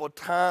give people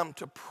time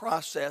to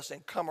process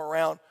and come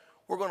around,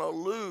 we're going to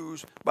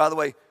lose, by the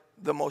way,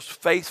 the most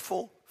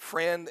faithful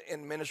friend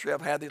in ministry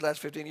I've had these last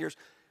 15 years,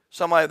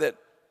 somebody that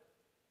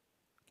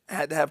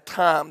had to have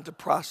time to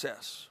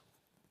process,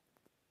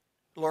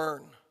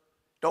 learn.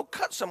 Don't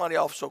cut somebody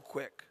off so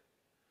quick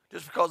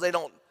just because they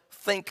don't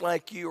think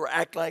like you or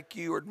act like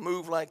you or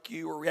move like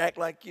you or react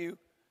like you.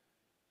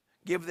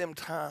 Give them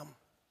time.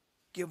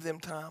 Give them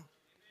time.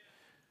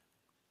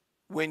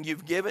 When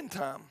you've given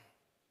time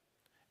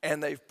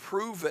and they've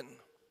proven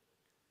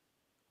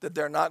that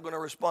they're not going to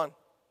respond,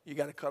 you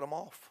got to cut them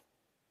off.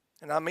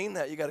 And I mean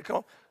that. You got to cut them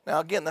off. Now,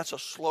 again, that's a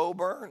slow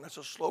burn. That's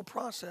a slow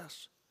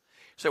process.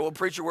 You say, well,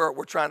 preacher,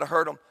 we're trying to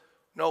hurt them.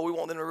 No, we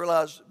want them to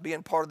realize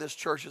being part of this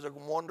church is a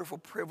wonderful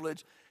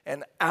privilege,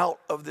 and out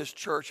of this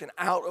church and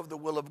out of the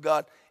will of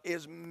God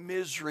is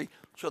misery,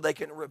 so they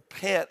can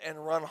repent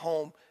and run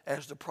home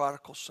as the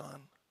prodigal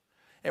son.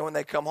 And when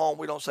they come home,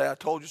 we don't say, I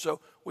told you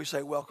so. We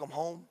say, welcome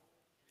home.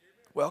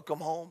 Welcome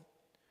home.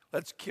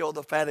 Let's kill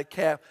the fatted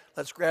calf.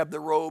 Let's grab the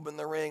robe and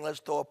the ring. Let's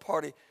throw a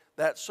party.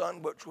 That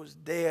son which was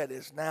dead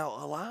is now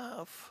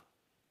alive.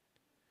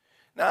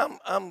 Now,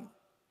 I'm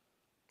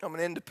an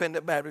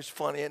independent Baptist.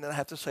 Funny, and I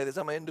have to say this.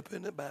 I'm an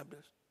independent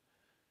Baptist.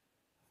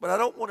 But I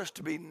don't want us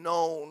to be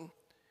known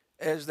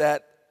as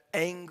that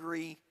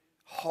angry,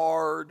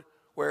 hard,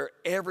 where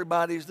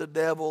everybody's the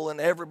devil and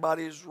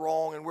everybody's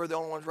wrong and we're the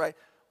only ones right.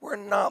 We're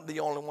not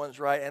the only ones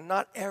right, and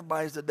not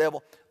everybody's the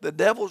devil. The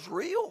devil's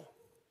real.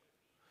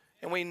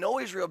 And we know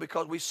he's real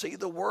because we see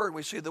the word.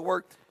 We see the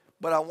word.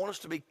 But I want us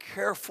to be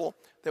careful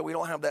that we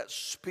don't have that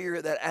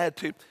spirit, that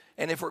attitude.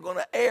 And if we're going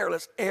to err,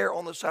 let's err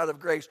on the side of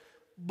grace.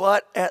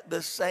 But at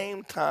the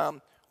same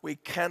time, we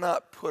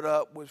cannot put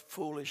up with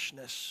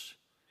foolishness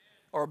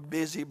or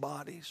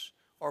busybodies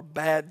or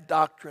bad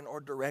doctrine or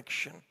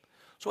direction.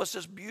 So it's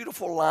this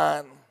beautiful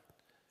line.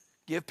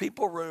 Give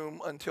people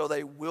room until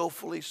they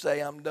willfully say,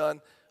 I'm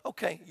done.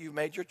 Okay, you've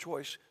made your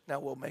choice. Now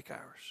we'll make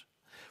ours.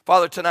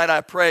 Father, tonight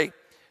I pray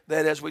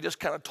that as we just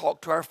kind of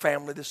talk to our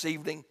family this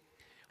evening,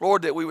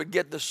 Lord, that we would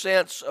get the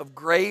sense of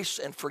grace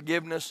and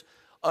forgiveness,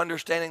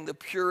 understanding the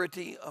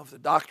purity of the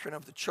doctrine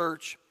of the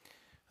church,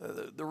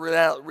 the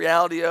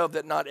reality of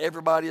that not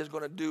everybody is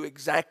going to do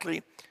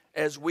exactly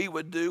as we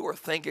would do or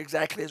think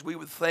exactly as we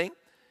would think.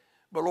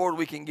 But Lord,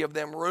 we can give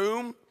them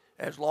room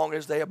as long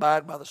as they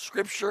abide by the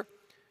Scripture.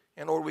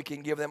 And Lord, we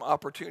can give them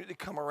opportunity to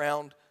come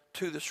around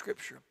to the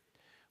Scripture.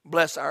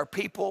 Bless our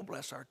people,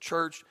 bless our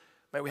church.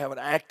 May we have an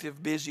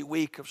active, busy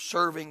week of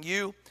serving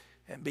you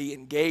and be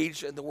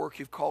engaged in the work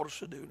you've called us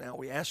to do. Now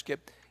we ask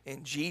it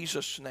in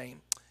Jesus'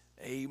 name.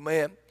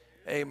 Amen.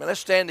 Amen. Let's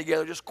stand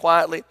together just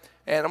quietly,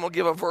 and I'm going to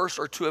give a verse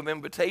or two of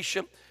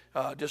invitation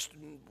just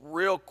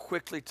real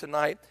quickly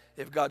tonight.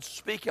 If God's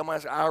speaking, I'm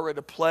going to ask Ira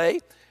to play,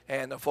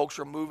 and the folks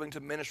are moving to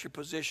ministry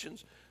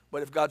positions.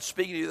 But if God's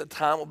speaking to you, the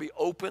time will be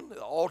open.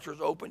 The altar is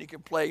open. You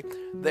can play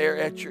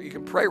there you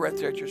can pray right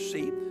there at your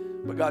seat.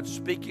 But God's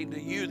speaking to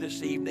you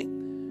this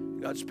evening.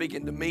 God's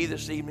speaking to me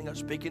this evening. I'm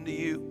speaking to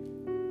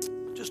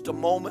you. Just a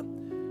moment,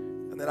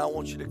 and then I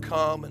want you to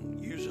come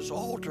and use this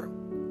altar.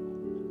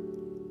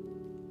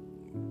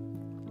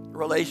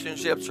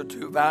 Relationships are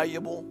too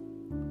valuable.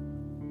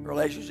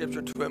 Relationships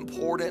are too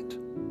important.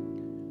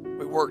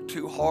 We work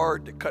too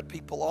hard to cut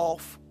people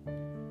off.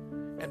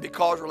 And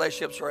because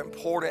relationships are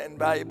important and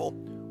valuable,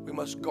 we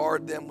must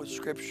guard them with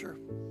Scripture.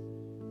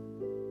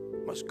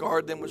 We must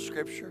guard them with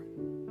Scripture.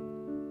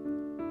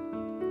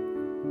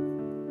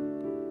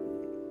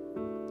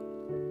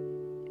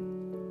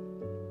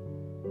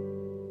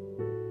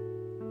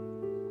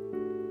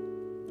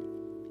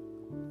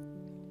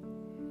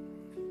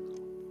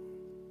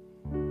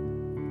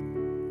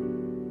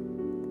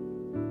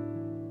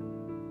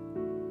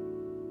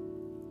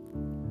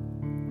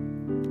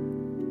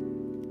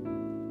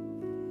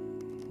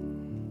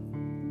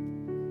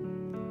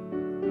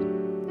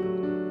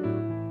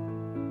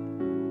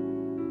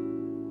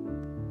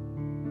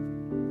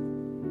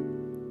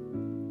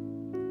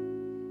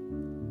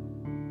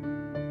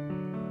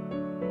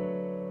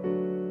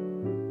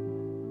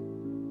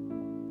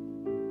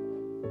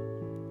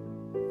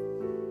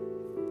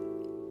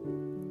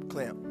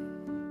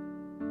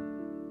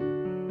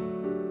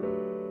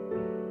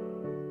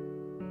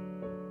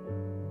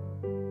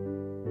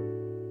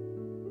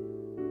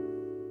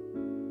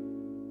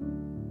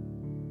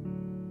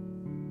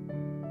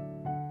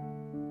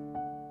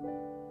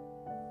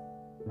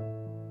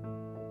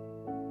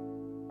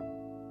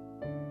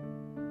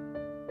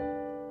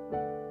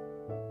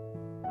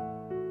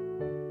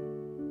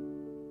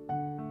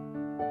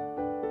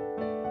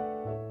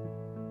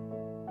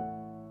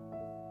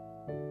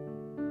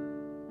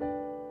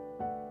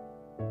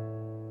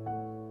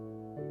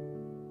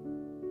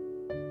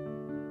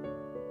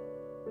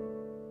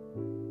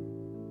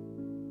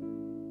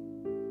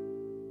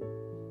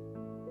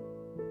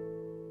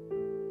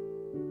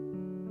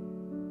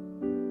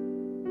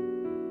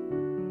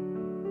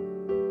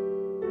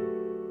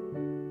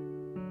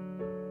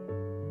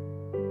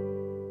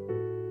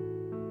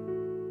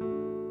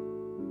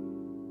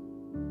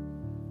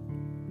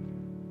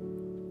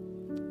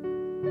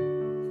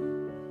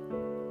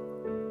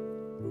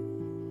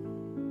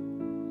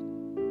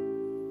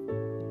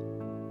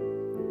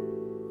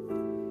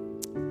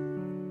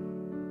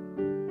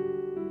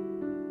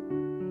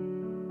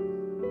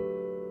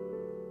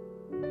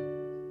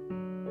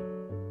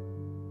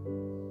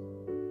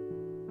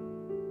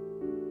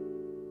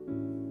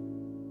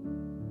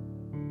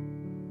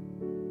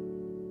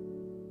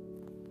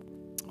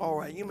 All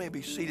right, you may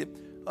be seated.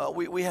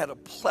 We had a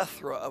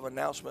plethora of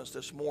announcements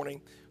this morning.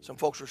 Some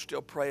folks are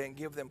still praying.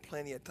 Give them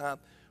plenty of time.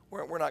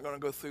 We're not going to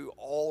go through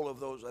all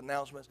of those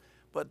announcements.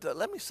 But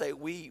let me say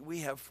we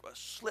have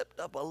slipped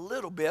up a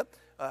little bit.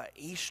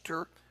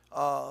 Easter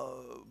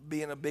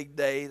being a big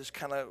day has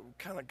kind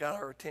of got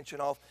our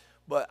attention off.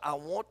 But I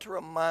want to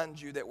remind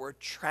you that we're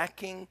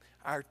tracking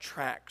our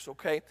tracks,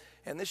 okay?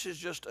 And this is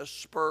just a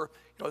spur.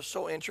 It's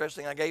so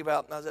interesting. I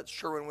was at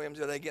Sherwin-Williams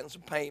the other day getting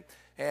some paint,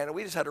 and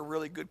we just had a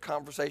really good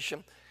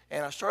conversation.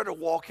 And I started to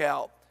walk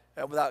out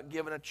without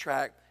giving a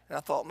track. And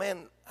I thought,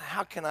 man,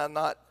 how can I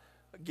not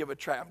give a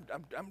track?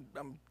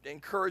 I'm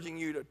encouraging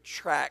you to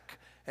track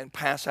and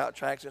pass out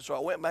tracks. And so I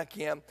went back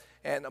in,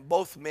 and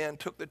both men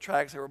took the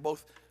tracks. They were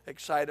both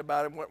excited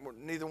about it.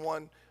 Neither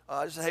one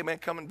just said, hey, man,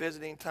 come and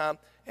visit anytime.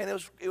 And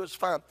it was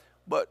fine.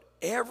 But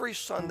every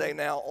Sunday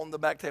now on the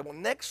back table,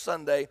 next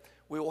Sunday,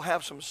 we will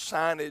have some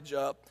signage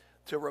up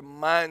to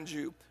remind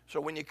you. So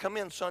when you come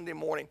in Sunday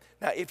morning,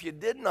 now if you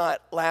did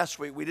not last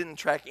week, we didn't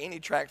track any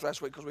tracks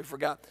last week because we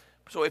forgot.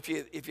 So if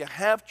you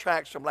have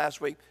tracks from last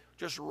week,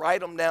 just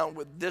write them down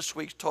with this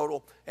week's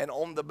total, and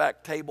on the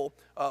back table,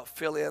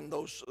 fill in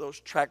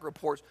those track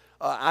reports.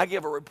 I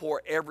give a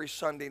report every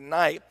Sunday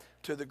night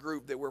to the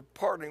group that we're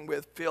partnering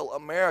with, Fill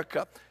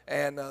America,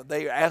 and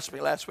they asked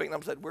me last week, and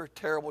I said, we're a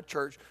terrible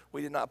church.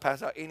 We did not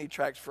pass out any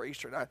tracks for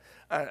Easter. And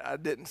I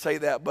didn't say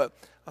that, but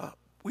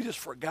we just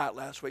forgot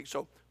last week.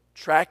 So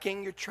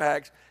tracking your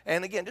tracks,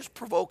 and again, just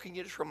provoking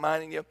you, just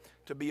reminding you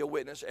to be a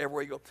witness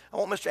everywhere you go. I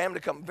want Mr. Am to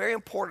come. Very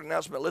important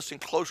announcement. Listen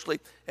closely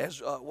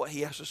as what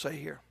he has to say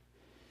here.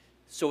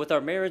 So with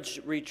our marriage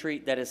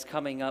retreat that is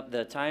coming up,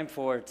 the time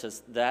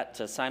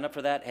to sign up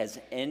for that has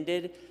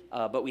ended,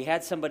 but we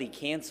had somebody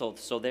canceled,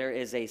 so there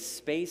is a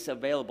space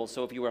available.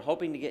 So if you were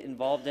hoping to get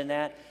involved in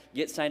that,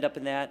 get signed up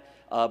in that,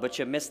 but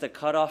you missed the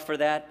cutoff for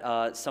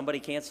that, somebody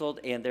canceled,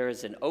 and there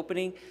is an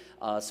opening.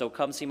 So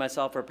come see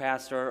myself or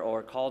Pastor,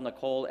 or call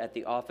Nicole at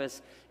the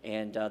office,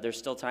 and there's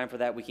still time for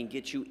that. We can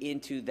get you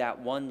into that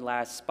one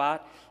last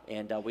spot,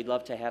 and we'd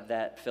love to have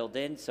that filled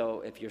in. So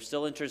if you're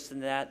still interested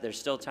in that, there's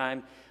still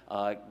time.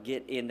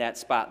 Get in that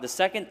spot. The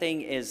second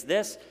thing is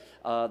this,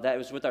 that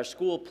was with our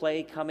school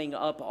play coming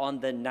up on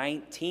the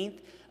 19th.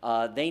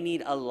 They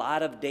need a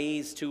lot of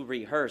days to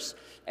rehearse.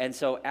 And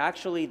so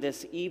actually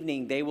this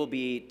evening, we'll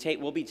be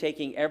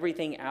taking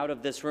everything out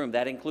of this room.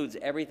 That includes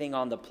everything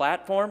on the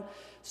platform.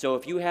 So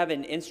if you have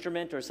an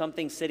instrument or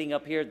something sitting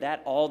up here,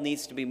 that all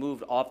needs to be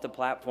moved off the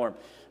platform.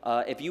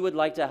 If you would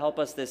like to help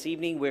us this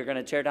evening, we're going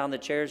to tear down the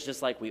chairs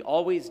just like we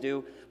always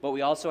do, but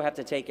we also have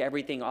to take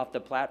everything off the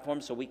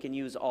platform so we can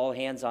use all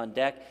hands on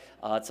deck.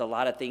 It's a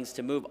lot of things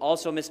to move.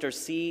 Also, Mr.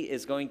 C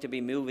is going to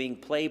be moving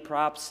play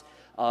props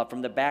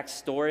from the back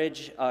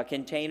storage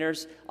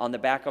containers on the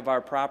back of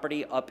our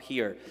property up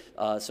here.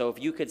 So if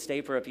you could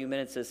stay for a few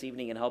minutes this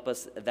evening and help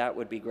us, that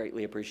would be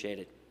greatly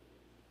appreciated.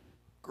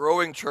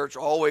 Growing church,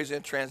 always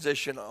in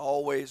transition,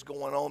 always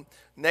going on.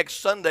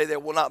 Next Sunday,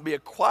 there will not be a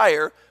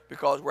choir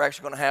because we're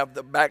actually going to have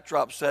the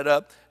backdrop set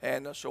up,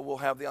 and so we'll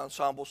have the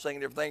ensemble singing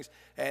different things.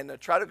 And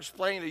try to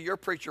explain to your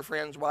preacher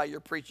friends why you're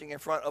preaching in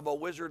front of a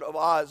Wizard of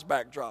Oz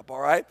backdrop, all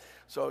right?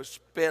 So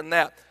spin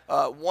that.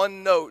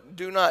 One note,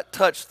 do not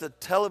touch the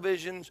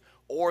televisions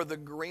or the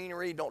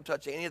greenery. Don't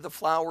touch any of the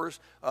flowers.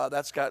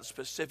 That's got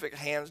specific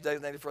hands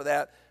designated for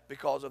that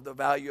because of the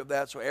value of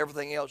that. So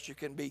everything else you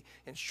can be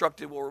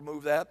instructed, we'll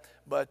remove that.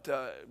 But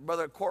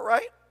Brother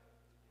Courtwright?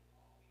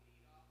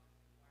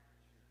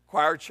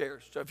 Choir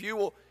chairs. So if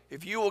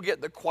you will get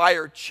the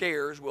choir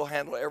chairs, we'll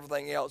handle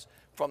everything else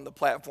from the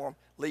platform.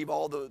 Leave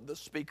all the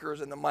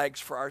speakers and the mics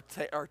for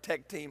our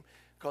tech team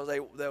because they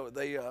want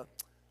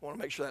to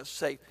make sure that's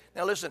safe.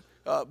 Now listen,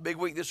 big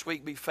week this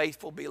week. Be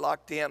faithful, be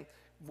locked in.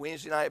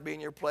 Wednesday night, be in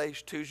your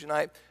place. Tuesday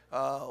night,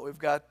 we've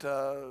got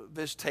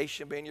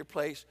visitation, be in your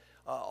place.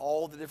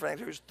 All the different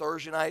activities.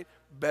 Thursday night,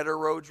 Better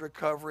Roads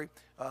Recovery.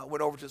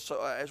 Went over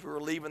to, as we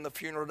were leaving the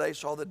funeral today,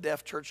 saw the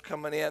deaf church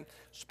coming in,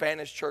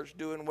 Spanish church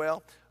doing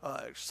well.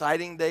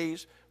 Exciting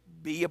days.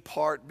 Be a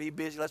part, be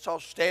busy. Let's all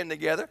stand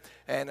together.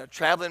 And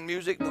traveling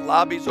music, the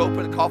lobby's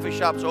open, the coffee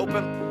shop's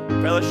open.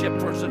 Fellowship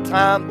for some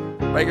time.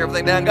 Break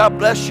everything down. God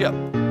bless you.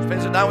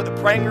 Spend some time with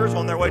the Prangers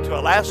on their way to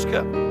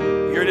Alaska.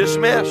 You're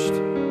dismissed.